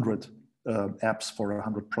have 100 apps for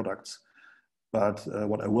 100 products. But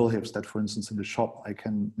what I will have is that, for instance, in the shop, I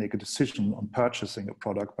can make a decision on purchasing a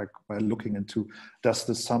product by looking into, does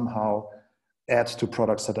this somehow add to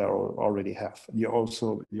products that I already have? And you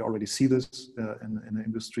already see this in the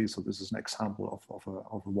industry. So this is an example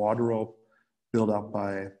of a wardrobe built up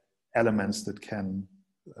by elements that can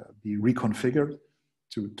be reconfigured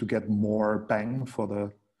to get more bang for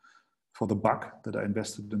the buck that I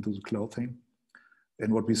invested into the clothing.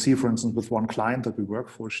 And what we see, for instance, with one client that we work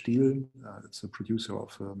for, Stihl, it's a producer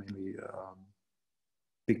of mainly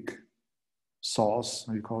big saws,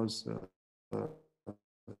 how you call it?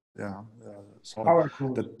 Power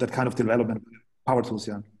tools. That kind of development, power tools,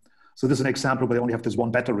 yeah. So this is an example where they only have this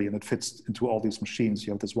one battery and it fits into all these machines.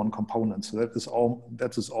 You have this one component. So that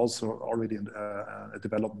is also already a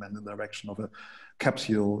development in the direction of a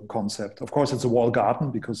capsule concept. Of course, it's a walled garden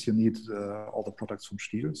because you need all the products from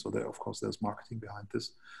Stihl. So there, of course, there's marketing behind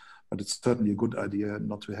this. But it's certainly a good idea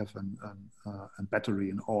not to have a battery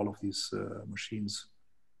in all of these machines.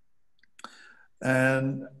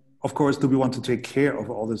 And of course, do we want to take care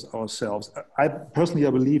of all this ourselves? I personally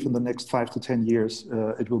believe in the next 5 to 10 years,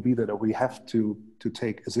 it will be that we have to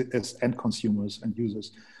take, as end consumers and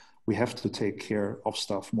users, we have to take care of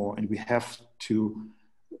stuff more, and we have to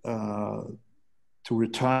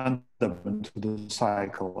return them into the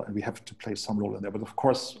cycle, and we have to play some role in there. But of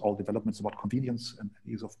course, all developments about convenience and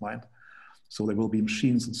ease of mind. So there will be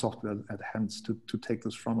machines and software at hand to take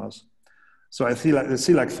this from us. So I see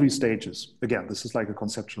like 3 stages. Again, this is like a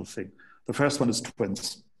conceptual thing. The first one is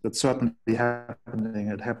twins. That's certainly happening.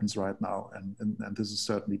 It happens right now. And this is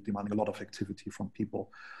certainly demanding a lot of activity from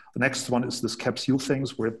people. The next one is this capsule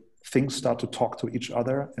things, where things start to talk to each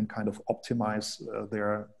other and kind of optimize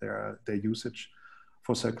their usage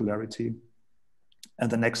for circularity.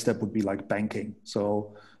 And the next step would be like banking.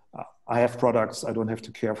 So I have products, I don't have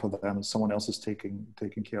to care for them. Someone else is taking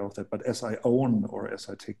care of that. But as I own, or as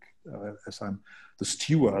I'm the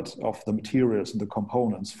steward of the materials and the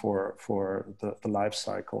components for the life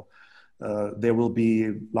cycle, there will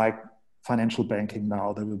be like financial banking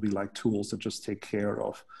now. There will be like tools that just take care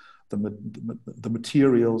of the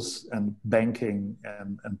materials and banking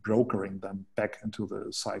and brokering them back into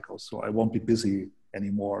the cycle. So I won't be busy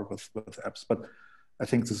anymore with apps. But I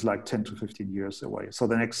think this is like 10 to 15 years away. So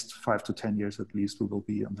the next 5 to 10 years at least, we will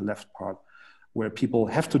be on the left part, where people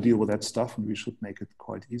have to deal with that stuff, and we should make it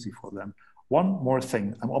quite easy for them. One more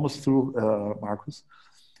thing, I'm almost through, Markus.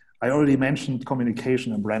 I already mentioned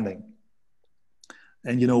communication and branding.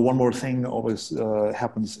 And you know, one more thing always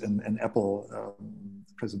happens in Apple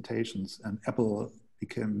presentations, and Apple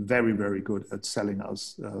became very, very good at selling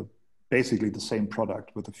us basically the same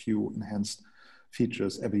product with a few enhanced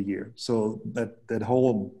features every year. So that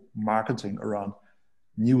whole marketing around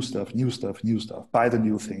new stuff, buy the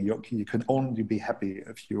new thing. You can only be happy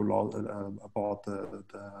if you about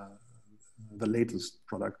the latest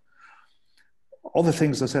product. All the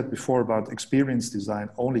things I said before about experience design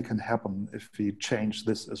only can happen if we change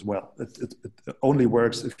this as well. It only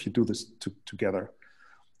works if you do this together.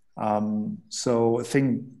 So a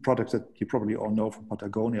product that you probably all know from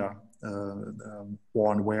Patagonia,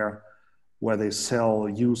 Worn Wear, where they sell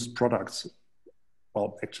used products.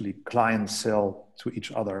 Well, actually clients sell to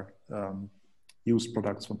each other used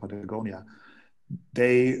products from Patagonia.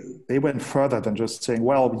 They went further than just saying,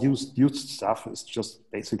 well, used stuff is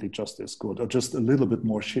just basically just as good or just a little bit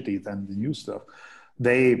more shitty than the new stuff.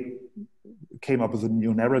 They came up with a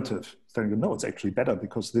new narrative saying, no, it's actually better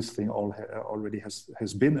because this thing already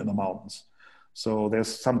has been in the mountains. So there's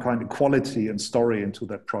some kind of quality and story into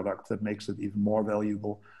that product that makes it even more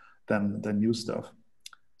valuable than new stuff.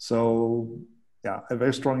 So yeah, I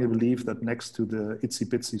very strongly believe that next to the itsy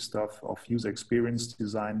bitsy stuff of user experience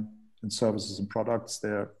design and services and products,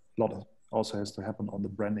 there a lot also has to happen on the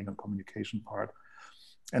branding and communication part.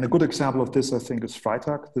 And a good example of this, I think, is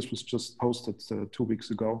Freitag. This was just posted 2 weeks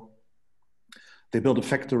ago. They built a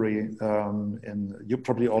factory, and you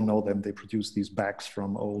probably all know them. They produce these bags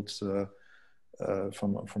from old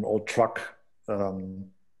truck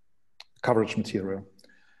coverage material.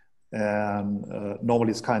 And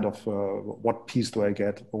normally it's kind of what piece do I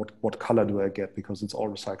get, what color do I get, because it's all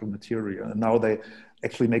recycled material. And now they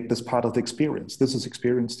actually make this part of the experience. This is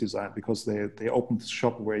experience design, because they opened a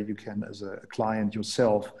shop where you can, as a client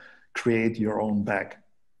yourself, create your own bag.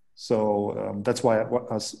 So that's why I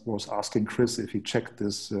was asking Chris if he checked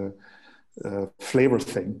this flavor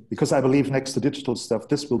thing, because I believe next to digital stuff,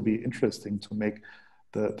 this will be interesting to make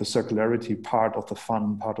the circularity part of the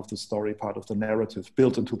fun, part of the story, part of the narrative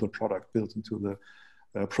built into the product, built into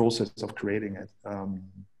the process of creating it.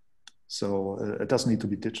 So it doesn't need to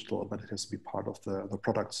be digital, but it has to be part of the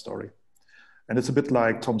product story. And it's a bit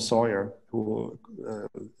like Tom Sawyer, who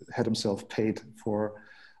had himself paid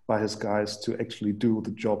by his guys to actually do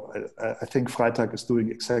the job. I think Freitag is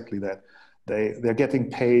doing exactly that. They're getting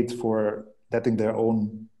paid for letting their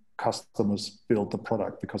own customers build the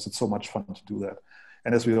product because it's so much fun to do that.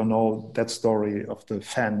 And as we all know, that story of the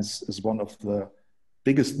fans is one of the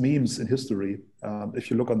biggest memes in history. If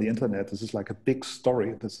you look on the internet, this is like a big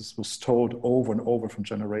story. Was told over and over from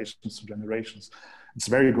generations to generations. It's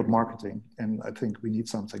very good marketing. And I think we need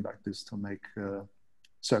something like this to make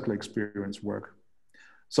circular experience work.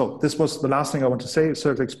 So this was the last thing I want to say.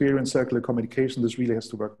 Circular experience, circular communication, this really has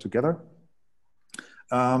to work together.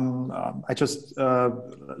 I just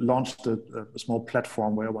launched a small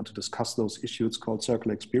platform where I want to discuss those issues called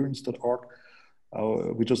circularexperience.org.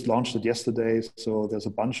 We just launched it yesterday, so there's a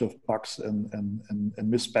bunch of bugs and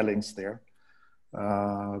misspellings there.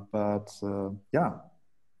 Yeah,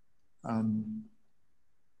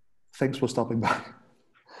 thanks for stopping by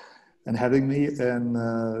and having me. And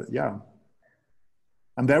yeah,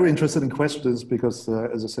 I'm very interested in questions because,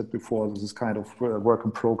 as I said before, this is kind of work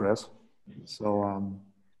in progress. So,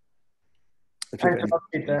 thanks a lot,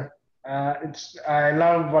 Peter. I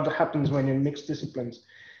love what happens when you mix disciplines.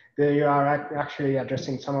 You are actually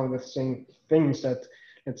addressing some of the same things that,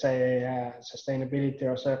 let's say, sustainability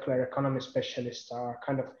or circular economy specialists are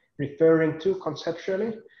kind of referring to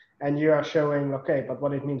conceptually, and you are showing, okay, but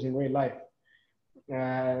what it means in real life.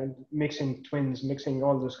 Mixing twins, mixing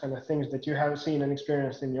all those kind of things that you have seen and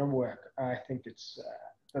experienced in your work. I think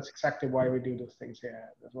that's exactly why we do those things here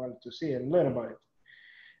as well, to see and learn about it.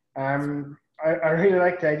 I really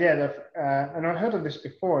like the idea that, and I've heard of this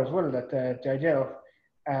before as well, that the idea of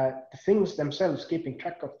the things themselves keeping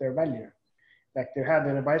track of their value. Like they had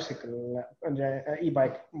in a bicycle, the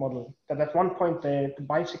e-bike model, that at one point the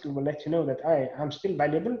bicycle will let you know that I'm still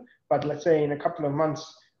valuable, but let's say in a couple of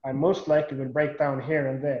months, I most likely will break down here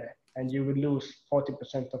and there, and you will lose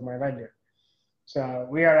 40% of my value. So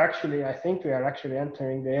we are actually, I think we are actually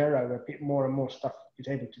entering the era where more and more stuff is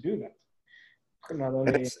able to do that. Not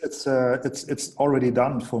only... It's already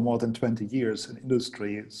done for more than 20 years in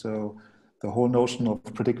industry. So the whole notion of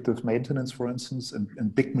predictive maintenance, for instance,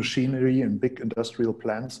 and big machinery and big industrial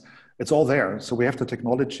plants, it's all there. So we have the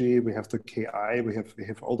technology, we have the KI, we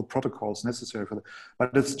have all the protocols necessary for that.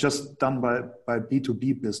 But it's just done by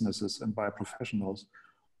B2B businesses and by professionals.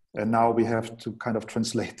 And now we have to kind of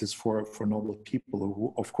translate this for normal people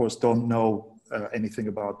who, of course, don't know anything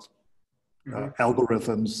about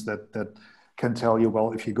algorithms that can tell you,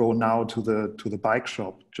 well, if you go now to the bike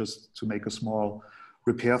shop just to make a small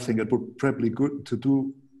repair thing, it would probably good to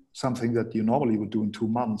do something that you normally would do in 2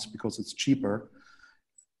 months because it's cheaper,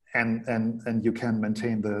 and you can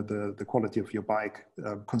maintain the quality of your bike.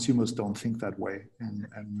 Consumers don't think that way,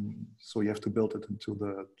 and so you have to build it into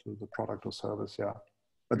the product or service. Yeah,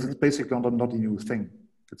 but it's basically not a new thing.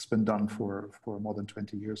 It's been done for more than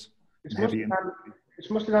 20 years. It's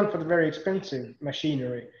mostly done for the very expensive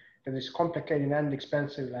machinery that is complicated and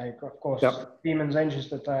expensive. Like, of course, Siemens engines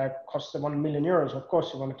that cost €1 million. Of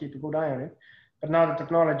course, you want to keep a good eye on it. But now the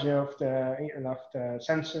technology of the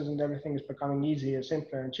sensors and everything is becoming easier,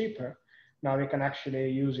 simpler, and cheaper. Now we can actually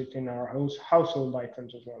use it in our household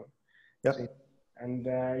items as well. Yep. And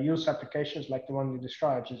use applications like the one you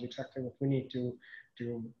described is exactly what we need to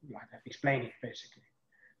like, explain it, basically.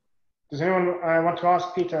 Does anyone want to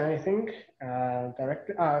ask Peter anything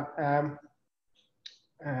directly?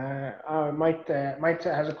 Mike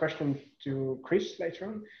has a question to Chris later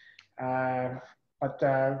on. But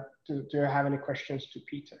do you have any questions to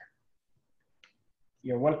Peter?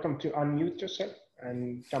 You're welcome to unmute yourself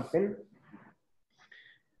and jump in.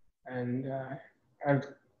 And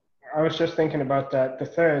I was just thinking about the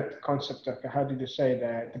third concept of, how did you say,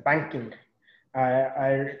 the banking.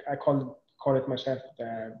 I call it myself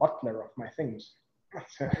the butler of my things.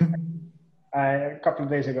 A couple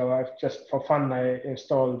of days ago, I've just for fun, I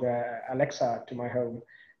installed Alexa to my home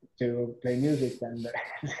to play music, and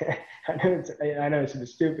I know it's a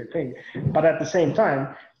stupid thing, but at the same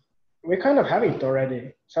time, we kind of have it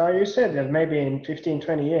already. So you said that maybe in 15,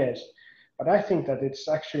 20 years, but I think that it's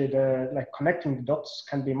actually like connecting the dots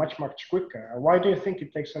can be much, much quicker. Why do you think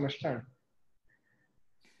it takes so much time?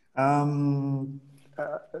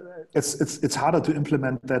 It's harder to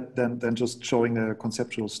implement that than just showing a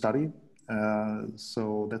conceptual study.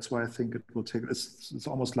 So that's why I think it will take. It's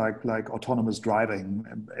almost like autonomous driving.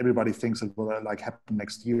 Everybody thinks it will like happen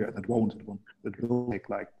next year, and it won't. It will take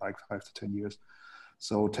like 5 to 10 years.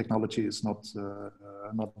 So technology is not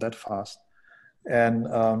that fast. And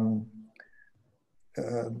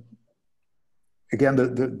again,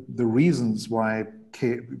 the reasons why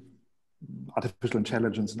artificial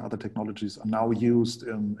intelligence and other technologies are now used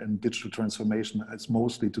in digital transformation is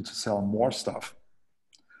mostly to sell more stuff.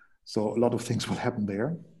 So a lot of things will happen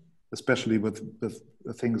there, especially with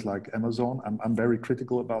things like Amazon. I'm very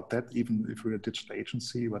critical about that, even if we're a digital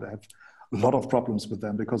agency, but I have a lot of problems with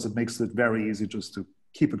them because it makes it very easy just to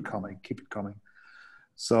keep it coming.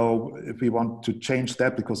 So if we want to change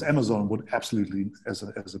that, because Amazon would absolutely, as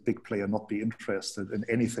a big player, not be interested in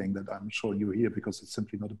anything that I'm showing you here, because it's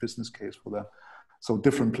simply not a business case for them. So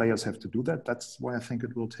different players have to do that. That's why I think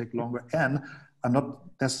it will take longer. And I'm not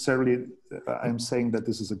necessarily, I'm saying that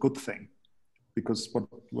this is a good thing, because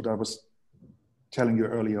what I was telling you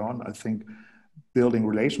earlier on, I think building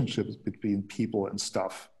relationships between people and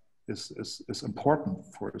stuff is important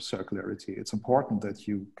for circularity. It's important that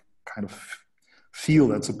you kind of feel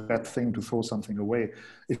that's a bad thing to throw something away.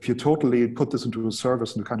 If you totally put this into a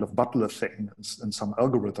service and a kind of butler thing, and some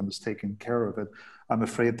algorithm is taking care of it, I'm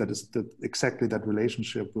afraid that exactly that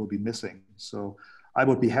relationship will be missing. So I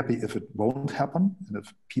would be happy if it won't happen, and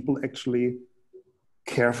if people actually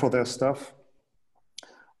care for their stuff.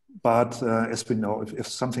 But as we know, if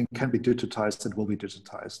something can be digitized, it will be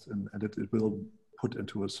digitized, and it will put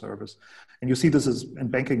into a service. And you see this is in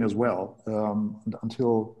banking as well.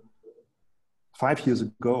 Until 5 years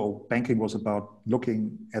ago, banking was about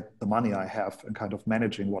looking at the money I have and kind of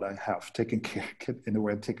managing what I have, taking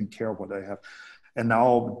care of what I have. And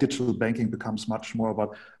now digital banking becomes much more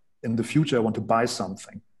about, in the future, I want to buy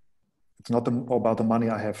something. It's not about the money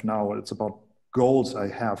I have now, it's about goals I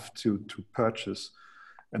have to purchase.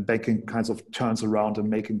 And banking kind of turns around and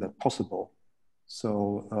making that possible.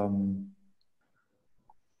 So,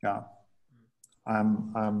 yeah,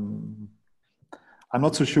 I'm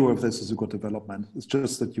not so sure if this is a good development. It's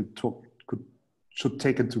just that you should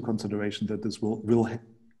take into consideration that this will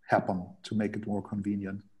happen to make it more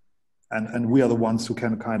convenient. And we are the ones who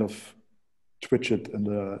can kind of twitch it in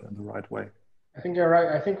the right way. I think you're right.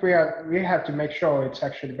 I think we have to make sure it's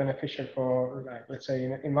actually beneficial for, like, let's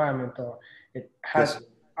say, environment, or it has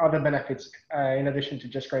other benefits in addition to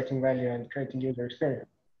just creating value and creating user experience.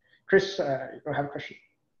 Chris, you have a question?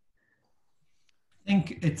 I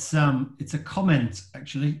think it's a comment,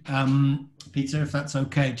 actually, Peter, if that's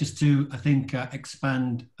okay, just to, I think,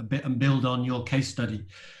 expand a bit and build on your case study.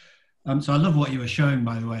 So I love what you were showing,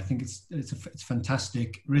 by the way. I think it's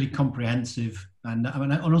fantastic, really comprehensive, and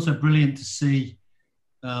also brilliant to see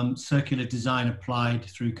circular design applied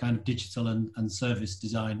through kind of digital and service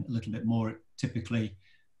design a little bit more. It typically,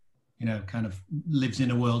 you know, kind of lives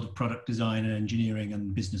in a world of product design and engineering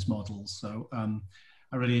and business models. So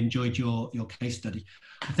I really enjoyed your case study.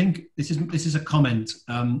 I think this is a comment.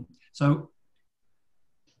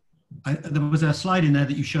 There was a slide in there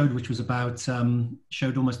that you showed, which was about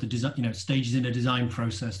showed almost the design, you know, stages in a design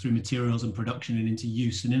process through materials and production and into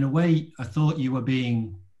use. And in a way, I thought you were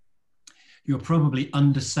probably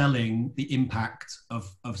underselling the impact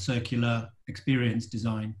of circular experience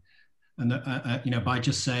design, and you know, by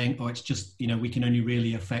just saying, oh, it's just, you know, we can only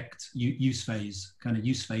really affect use phase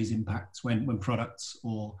impacts when products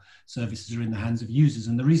or services are in the hands of users.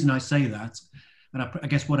 And the reason I say that, and I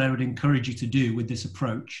guess what I would encourage you to do with this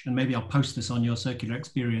approach, and maybe I'll post this on your circular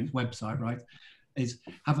experience website, right, is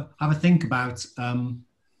have a think about,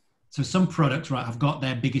 so some products, right, have got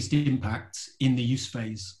their biggest impacts in the use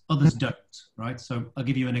phase, others don't, right? So I'll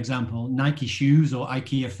give you an example. Nike shoes or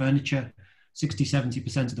IKEA furniture,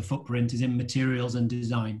 60–70% of the footprint is in materials and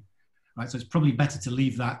design, right? So it's probably better to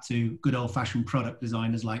leave that to good old-fashioned product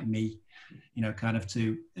designers like me, you know, kind of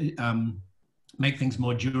to make things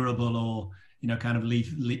more durable, or, you know, kind of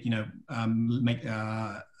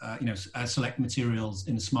select materials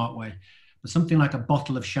in a smart way. But something like a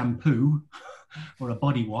bottle of shampoo or a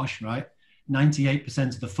body wash, right?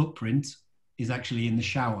 98% of the footprint is actually in the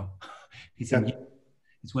shower. It's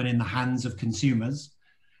when in the hands of consumers,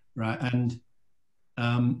 right? And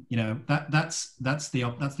you know, that's the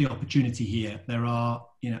opportunity here. There are,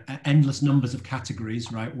 you know, endless numbers of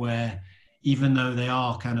categories, right, where even though they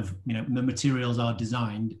are kind of, you know, the materials are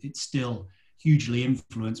designed, it's still hugely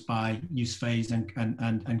influenced by use phase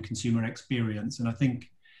and consumer experience. And I think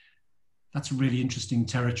that's a really interesting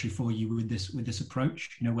territory for you with this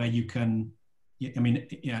approach, you know, where you can, I mean,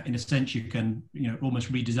 yeah, in a sense, you can, you know,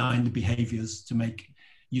 almost redesign the behaviors to make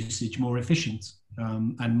usage more efficient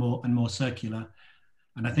and more circular.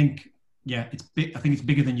 And I think, yeah, it's big. I think it's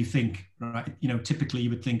bigger than you think, right? You know, typically you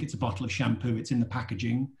would think it's a bottle of shampoo, it's in the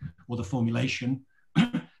packaging or the formulation,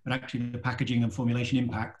 but actually the packaging and formulation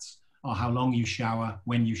impacts are how long you shower,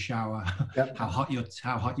 when you shower, yep, how hot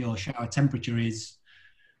your shower temperature is,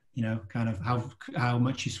 you know, kind of how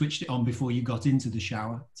much you switched it on before you got into the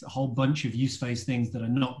shower. It's a whole bunch of use phase things that are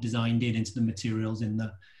not designed into the materials in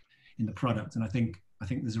the product. And I think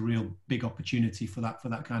there's a real big opportunity for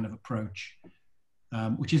that kind of approach,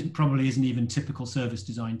 which probably isn't even typical service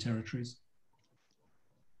design territories.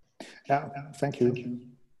 Yeah, thank you.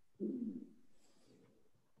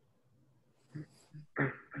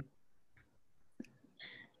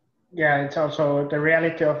 Yeah, it's also the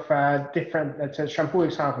reality of different, let's say, shampoo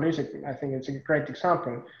example. I think it's a great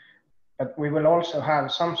example, but we will also have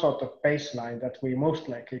some sort of baseline that we most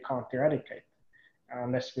likely can't eradicate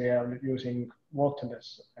unless we are using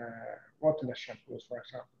waterless shampoos, for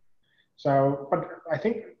example. So, but I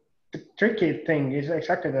think the tricky thing is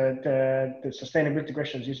exactly the sustainability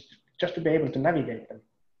questions, is just to be able to navigate them,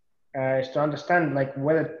 is to understand like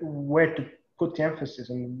where to put the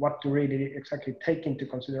emphasis and what to really exactly take into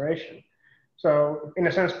consideration. So in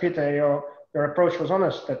a sense, Peter, your approach was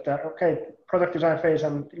honest that, okay, product design phase,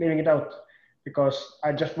 I'm leaving it out because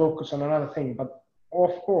I just focus on another thing, but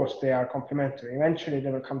of course they are complementary. Eventually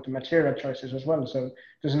they will come to material choices as well. So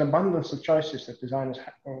there's an abundance of choices that designers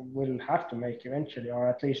will have to make eventually, or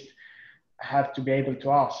at least have to be able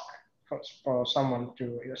to ask for someone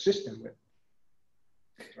to assist them with.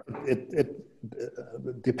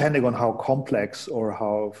 Depending on how complex or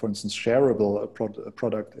how, for instance, shareable a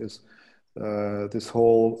product is, this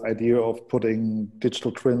whole idea of putting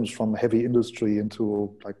digital twins from heavy industry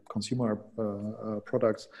into like consumer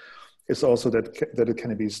products is also that it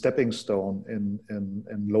can be a stepping stone in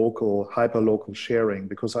local, hyper-local sharing,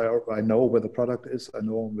 because I know where the product is, I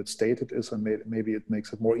know what state it is, and maybe it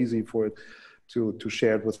makes it more easy for it to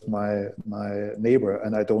share it with my neighbor,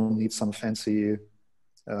 and I don't need some fancy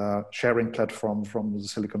sharing platform from the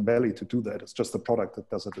Silicon Valley to do that. It's just the product that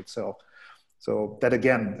does it itself. So that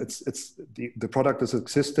again, it's the product is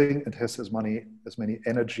existing. It has as many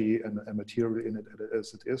energy and material in it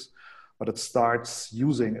as it is, but it starts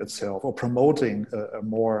using itself or promoting a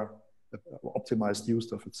more optimized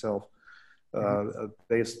use of itself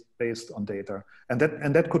based on data, and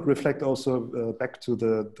that could reflect also back to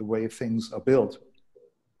the way things are built.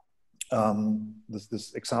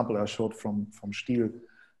 This example I showed from steel.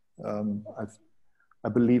 I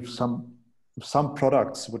believe some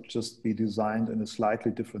products would just be designed in a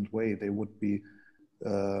slightly different way. They would be,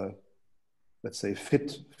 let's say,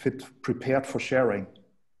 prepared for sharing.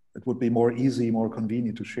 It would be more easy, more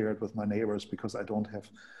convenient to share it with my neighbors because I don't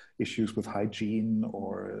have issues with hygiene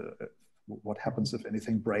or what happens if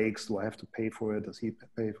anything breaks? Do I have to pay for it? Does he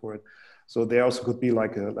pay for it? So there also could be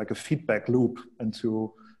like a feedback loop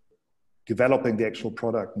into developing the actual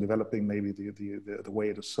product and developing maybe the way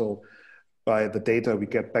it is sold by the data we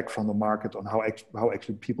get back from the market on how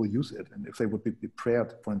actually people use it. And if they would be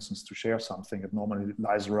prepared, for instance, to share something, it normally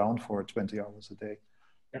lies around for 20 hours a day.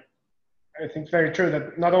 Yeah. I think it's very true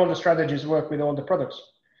that not all the strategies work with all the products.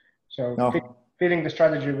 So No. fitting the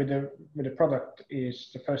strategy with the product is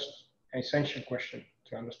the first essential question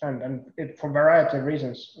to understand. And for a variety of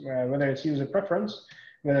reasons, whether it's user preference,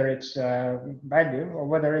 whether it's value, or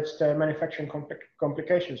whether it's the manufacturing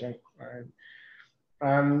complications.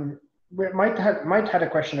 We might have a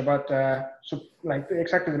question about like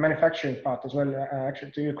exactly the manufacturing part as well.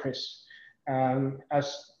 Actually, to you, Chris, as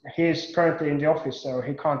he is currently in the office, so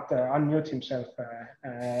he can't unmute himself.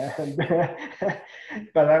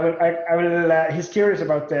 But I will. He's curious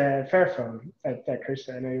about the Fairphone that Chris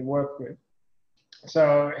and I work with.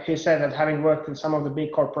 So he said that having worked in some of the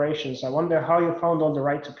big corporations, I wonder how you found all the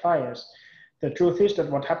right suppliers. The truth is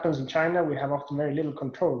that what happens in China, we have often very little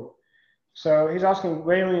control. So he's asking,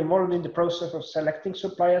 were you involved in the process of selecting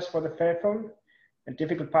suppliers for the Fairphone? A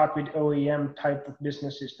difficult part with OEM type of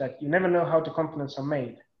business is that you never know how the components are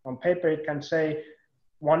made. On paper, it can say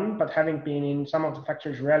one, but having been in some of the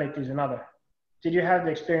factories, reality is another. Did you have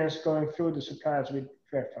the experience going through the suppliers with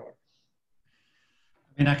Fairphone?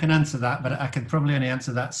 I mean, I can answer that, but I can probably only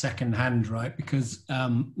answer that second hand, right? Because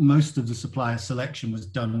most of the supplier selection was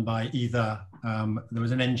done by either, there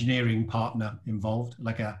was an engineering partner involved,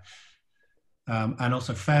 and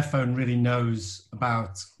also Fairphone really knows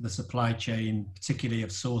about the supply chain, particularly of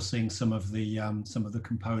sourcing some of the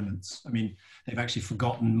components. I mean, they've actually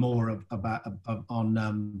forgotten more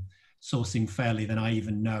on sourcing fairly than I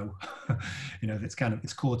even know. You know,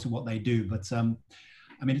 it's core to what they do. But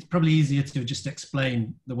I mean, it's probably easier to just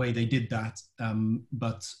explain the way they did that.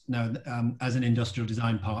 But no, as an industrial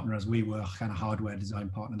design partner, as we were kind of hardware design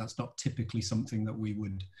partner, that's not typically something that we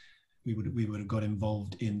would have got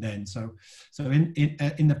involved in then. So in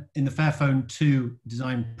the Fairphone 2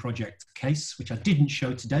 design project case, which I didn't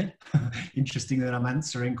show today, interesting that I'm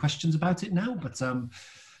answering questions about it now, but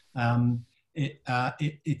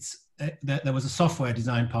there was a software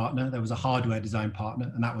design partner, there was a hardware design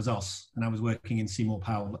partner, and that was us. And I was working in Seymour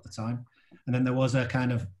Powell at the time. And then there was a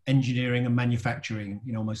kind of engineering and manufacturing,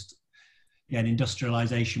 you know, almost an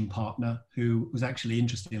industrialization partner who was actually,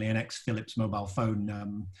 interestingly, an ex-Philips mobile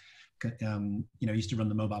phone. You know, used to run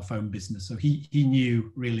the mobile phone business, so he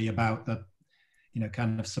knew really about the, you know,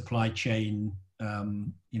 kind of supply chain.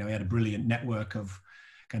 You know, he had a brilliant network of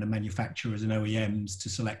kind of manufacturers and OEMs to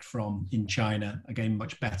select from in China. Again,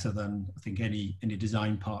 much better than I think any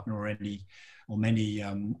design partner or many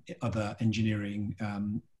other engineering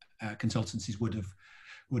consultancies would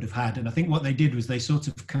have had. And I think what they did was they sort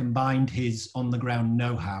of combined his on the ground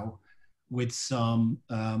know-how with some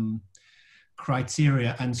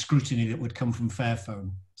criteria and scrutiny that would come from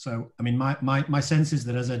Fairphone. So, I mean, my sense is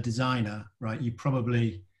that as a designer, right, you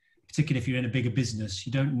probably, particularly if you're in a bigger business,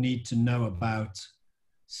 you don't need to know about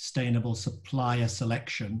sustainable supplier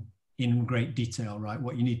selection in great detail, right?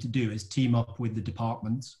 What you need to do is team up with the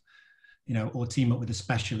departments, you know, or team up with a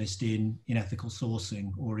specialist in ethical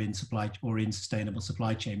sourcing or in sustainable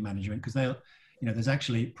supply chain management, because they'll, you know, there's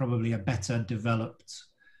actually probably a better developed,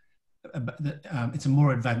 it's a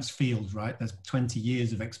more advanced field, right? There's 20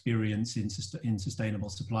 years of experience in sustainable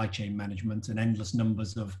supply chain management and endless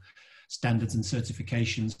numbers of standards and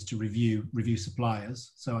certifications to review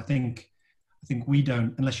suppliers. So I think we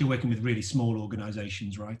don't, unless you're working with really small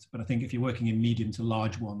organizations, right? But I think if you're working in medium to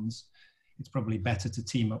large ones, it's probably better to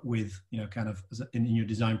team up with, you know, kind of in your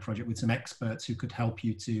design project with some experts who could help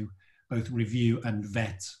you to both review and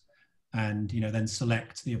vet and, you know, then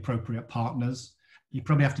select the appropriate partners. You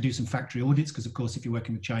probably have to do some factory audits because, of course, if you're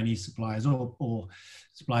working with Chinese suppliers or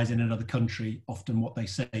suppliers in another country, often what they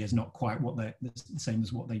say is not quite the same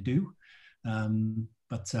as what they do.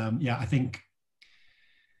 Yeah, I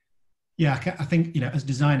think, you know, as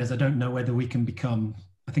designers, I don't know whether we can become,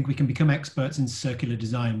 I think we can become experts in circular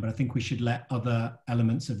design, but I think we should let other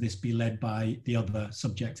elements of this be led by the other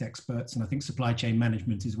subject experts. And I think supply chain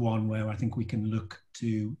management is one where I think we can look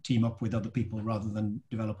to team up with other people rather than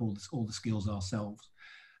develop all the skills ourselves.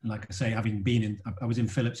 And like I say, I was in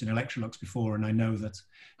Philips and Electrolux before, and I know that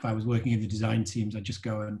if I was working in the design teams, I'd just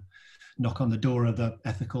go and knock on the door of the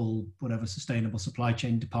ethical, whatever, sustainable supply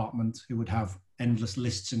chain department, who would have endless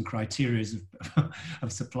lists and criteria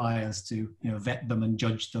of suppliers to, you know, vet them and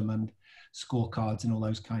judge them and scorecards and all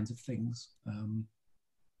those kinds of things.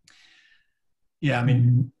 Yeah, I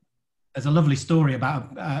mean, there's a lovely story about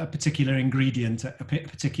a particular ingredient, a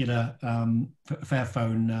particular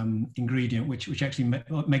Fairphone ingredient, which actually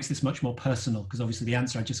makes this much more personal, because obviously the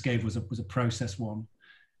answer I just gave was a process one.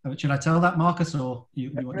 Should I tell that, Marcus, or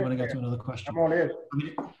you want to go to another question? I'm all ears. I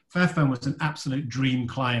mean, Fairphone was an absolute dream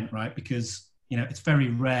client, right? Because, you know, it's very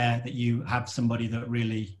rare that you have somebody that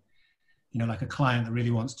really, you know, like a client that really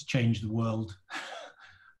wants to change the world.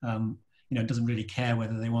 You know, doesn't really care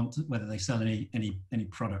whether they sell any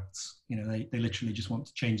products. You know, they literally just want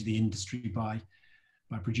to change the industry by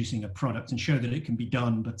producing a product and show that it can be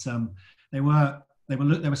done. But they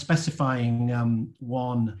were specifying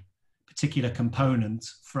one particular component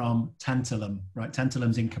from tantalum, right?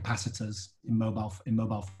 Tantalum's in capacitors in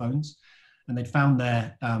mobile phones, and they'd found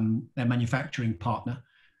their manufacturing partner,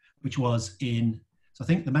 which was so I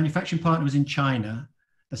think the manufacturing partner was in China.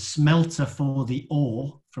 The smelter for the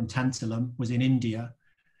ore from tantalum was in India,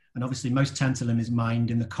 and obviously most tantalum is mined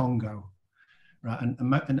in the Congo, right? And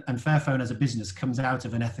Fairphone as a business comes out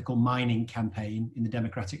of an ethical mining campaign in the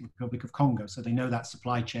Democratic Republic of Congo, so they know that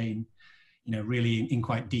supply chain, you know, really in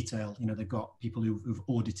quite detail. You know, they've got people who've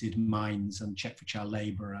audited mines and checked for child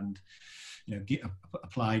labor and, you know,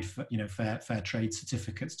 applied for, you know, fair trade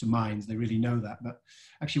certificates to mines. They really know that. But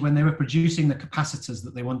actually, when they were producing the capacitors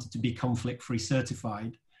that they wanted to be conflict-free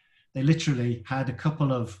certified, they literally had a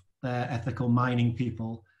couple of their ethical mining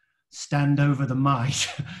people stand over the mine,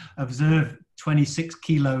 observe 26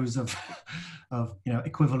 kilos of you know,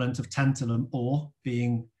 equivalent of tantalum ore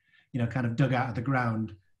being, you know, kind of dug out of the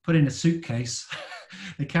ground, put in a suitcase.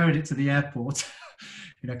 They carried it to the airport,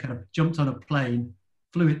 you know, kind of jumped on a plane,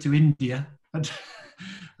 flew it to India, and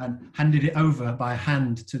handed it over by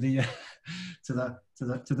hand to the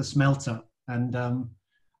smelter. And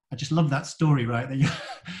I just love that story, right? That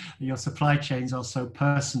your supply chains are so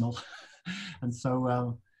personal and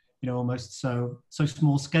so you know, almost so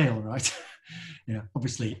small scale, right? You know,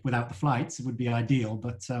 obviously without the flights it would be ideal,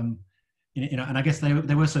 but you know, and I guess they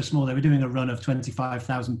were so small, they were doing a run of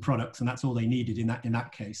 25,000 products, and that's all they needed in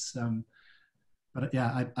that case. But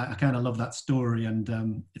yeah, I kind of love that story,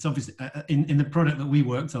 and it's obviously in the product that we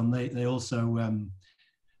worked on, they also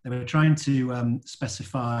they were trying to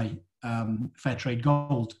specify fair trade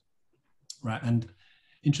gold, right? And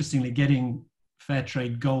interestingly, getting fair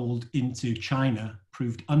trade gold into China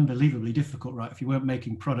proved unbelievably difficult, right? If you weren't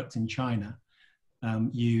making product in China,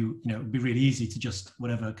 you know, it'd be really easy to just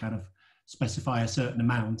whatever kind of specify a certain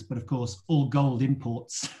amount, but of course all gold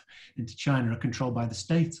imports into China are controlled by the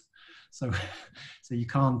state. So you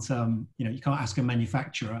can't, you know, you can't ask a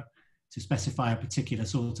manufacturer to specify a particular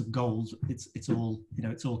sort of gold. It's all, you know,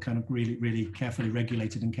 it's all kind of really, really carefully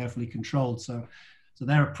regulated and carefully controlled. So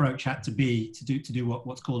their approach had to be to do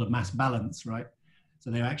what's called a mass balance, right? So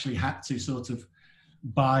they actually had to sort of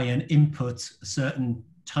buy and input a certain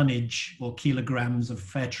tonnage or kilograms of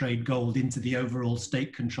fair trade gold into the overall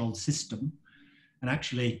state controlled system. And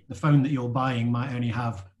actually the phone that you're buying might only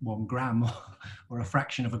have 1 gram or a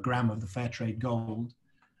fraction of a gram of the fair trade gold.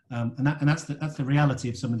 And that's the reality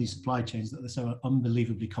of some of these supply chains, that they're so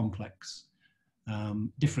unbelievably complex,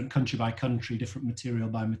 different country by country, different material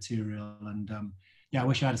by material. And yeah, I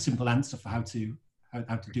wish I had a simple answer for how to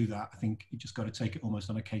do that. I think you just got to take it almost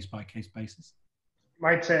on a case by case basis.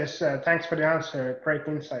 Mike says, thanks for the answer. Great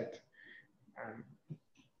insight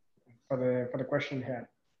for the question here.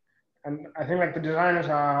 And I think like the designers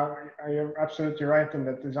you're absolutely right in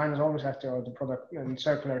that designers always have to, or the product and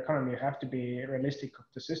circular economy have to be realistic of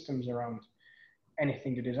the systems around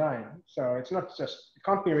anything you design. So it's not just, it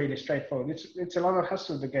can't be really straightforward. It's a lot of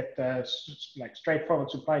hassle to get like straightforward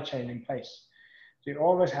supply chain in place. So you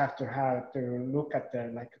always have to look at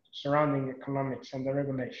the like surrounding economics and the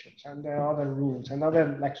regulations and the other rules and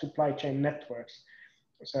other like supply chain networks.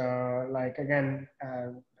 So like again,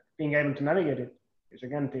 being able to navigate it is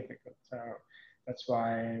again difficult. So that's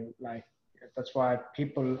why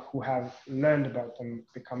people who have learned about them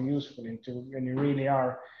become useful into when you really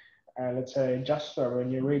are, let's say, just or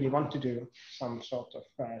when you really want to do some sort of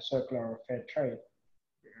circular or fair trade.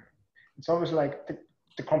 It's always like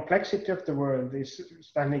the complexity of the world is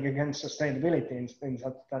standing against sustainability in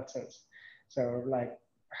that sense. So like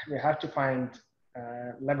we have to find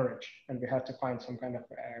leverage, and we have to find some kind of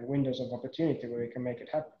windows of opportunity where we can make it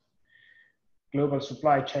happen. Global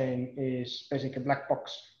supply chain is basically a black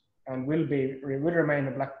box and will remain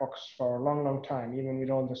a black box for a long, long time, even with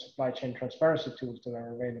all the supply chain transparency tools that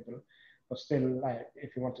are available. But still, like,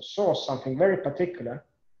 if you want to source something very particular,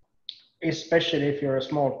 especially if you're a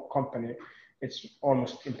small company, it's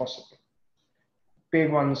almost impossible. Big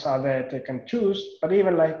ones are there they can choose, but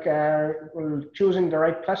even like choosing the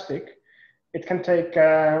right plastic it can take,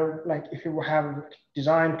 like if you have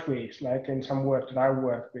design tweaks, like in some work that I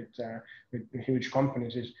work with huge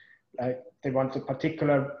companies, is like they want a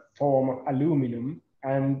particular form of aluminum,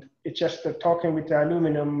 and it's just talking with the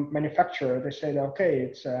aluminum manufacturer. They say that, okay,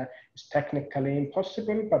 it's technically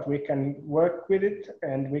impossible, but we can work with it,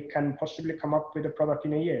 and we can possibly come up with a product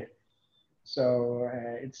in a year. So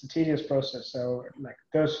it's a tedious process. So like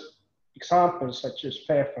those examples such as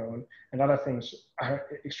Fairphone and other things are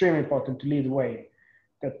extremely important to lead the way,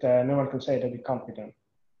 that no one can say that it can't be done.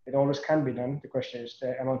 It always can be done. The question is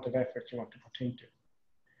the amount of effort you want to put into it.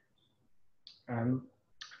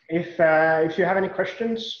 If you have any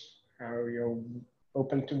questions, you're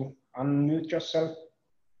open to unmute yourself.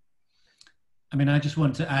 I mean, I just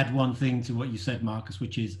want to add one thing to what you said, Markus,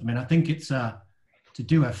 which is, I mean, I think it's to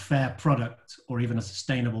do a fair product or even a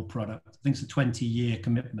sustainable product. I think it's a 20-year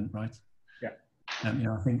commitment, right? Yeah. You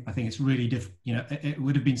know, I think it's really different. You know, it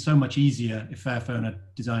would have been so much easier if Fairphone had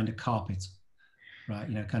designed a carpet, right?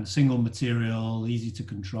 You know, kind of single material, easy to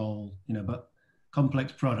control. You know, but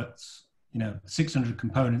complex products. You know, 600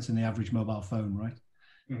 components in the average mobile phone, right?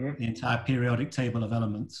 Mm-hmm. The entire periodic table of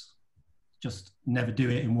elements. Just never do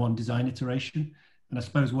it in one design iteration. And I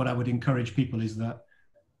suppose what I would encourage people is that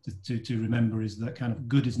to remember is that kind of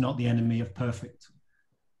good is not the enemy of perfect,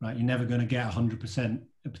 right? You're never going to get 100%,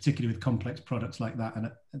 particularly with complex products like that. And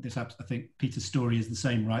this, I think Peter's story is the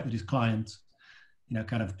same, right? That his client, you know,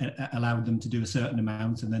 kind of allowed them to do a certain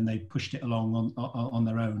amount, and then they pushed it along on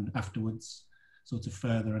their own afterwards, sort of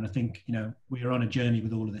further. And I think, you know, we are on a journey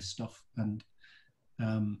with all of this stuff, and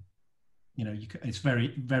you know, it's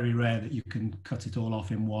very, very rare that you can cut it all off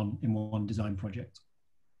in one design project.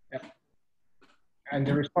 Yeah. And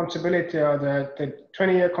the responsibility or the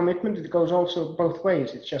 20-year commitment, it goes also both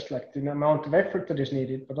ways. It's just like the amount of effort that is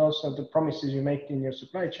needed, but also the promises you make in your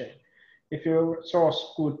supply chain. If you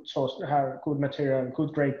have good material,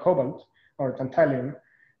 good grade cobalt or tantalum,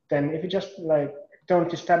 then if you just like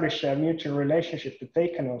don't establish a mutual relationship that they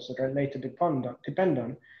can also later depend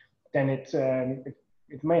on, then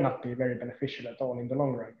it may not be very beneficial at all in the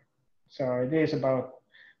long run. So it is about,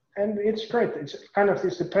 and it's great. It's kind of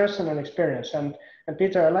the personal experience. And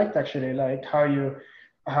Peter, I liked actually like how you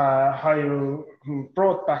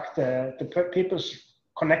brought back the people's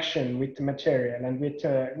connection with the material and with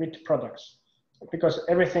the products, because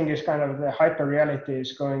everything is kind of the hyper reality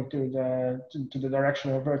is going to the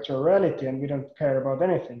direction of virtual reality, and we don't care about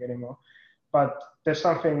anything anymore. But there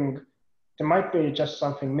might be just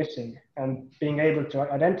something missing, and being able to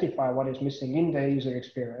identify what is missing in the user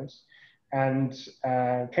experience and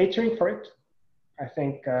catering for it. I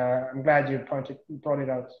think I'm glad you brought it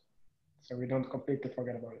out, so we don't completely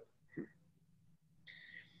forget about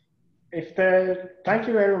it. Thank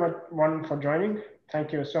you everyone for joining.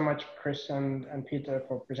 Thank you so much, Chris and Peter,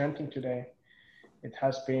 for presenting today. It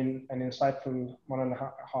has been an insightful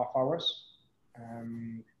 1.5 hours.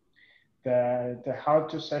 The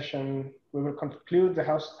how-to session, we will conclude the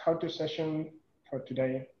how-to session for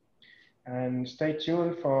today, and stay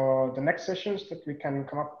tuned for the next sessions that we can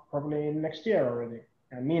come up probably next year already.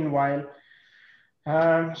 And meanwhile,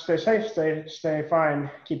 stay safe, stay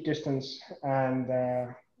fine, keep distance, and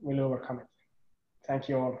we'll overcome it. Thank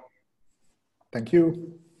you all. Thank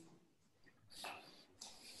you.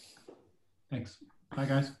 Thanks. Bye,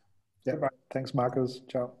 guys. Yeah. Thanks, Markus.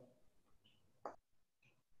 Ciao.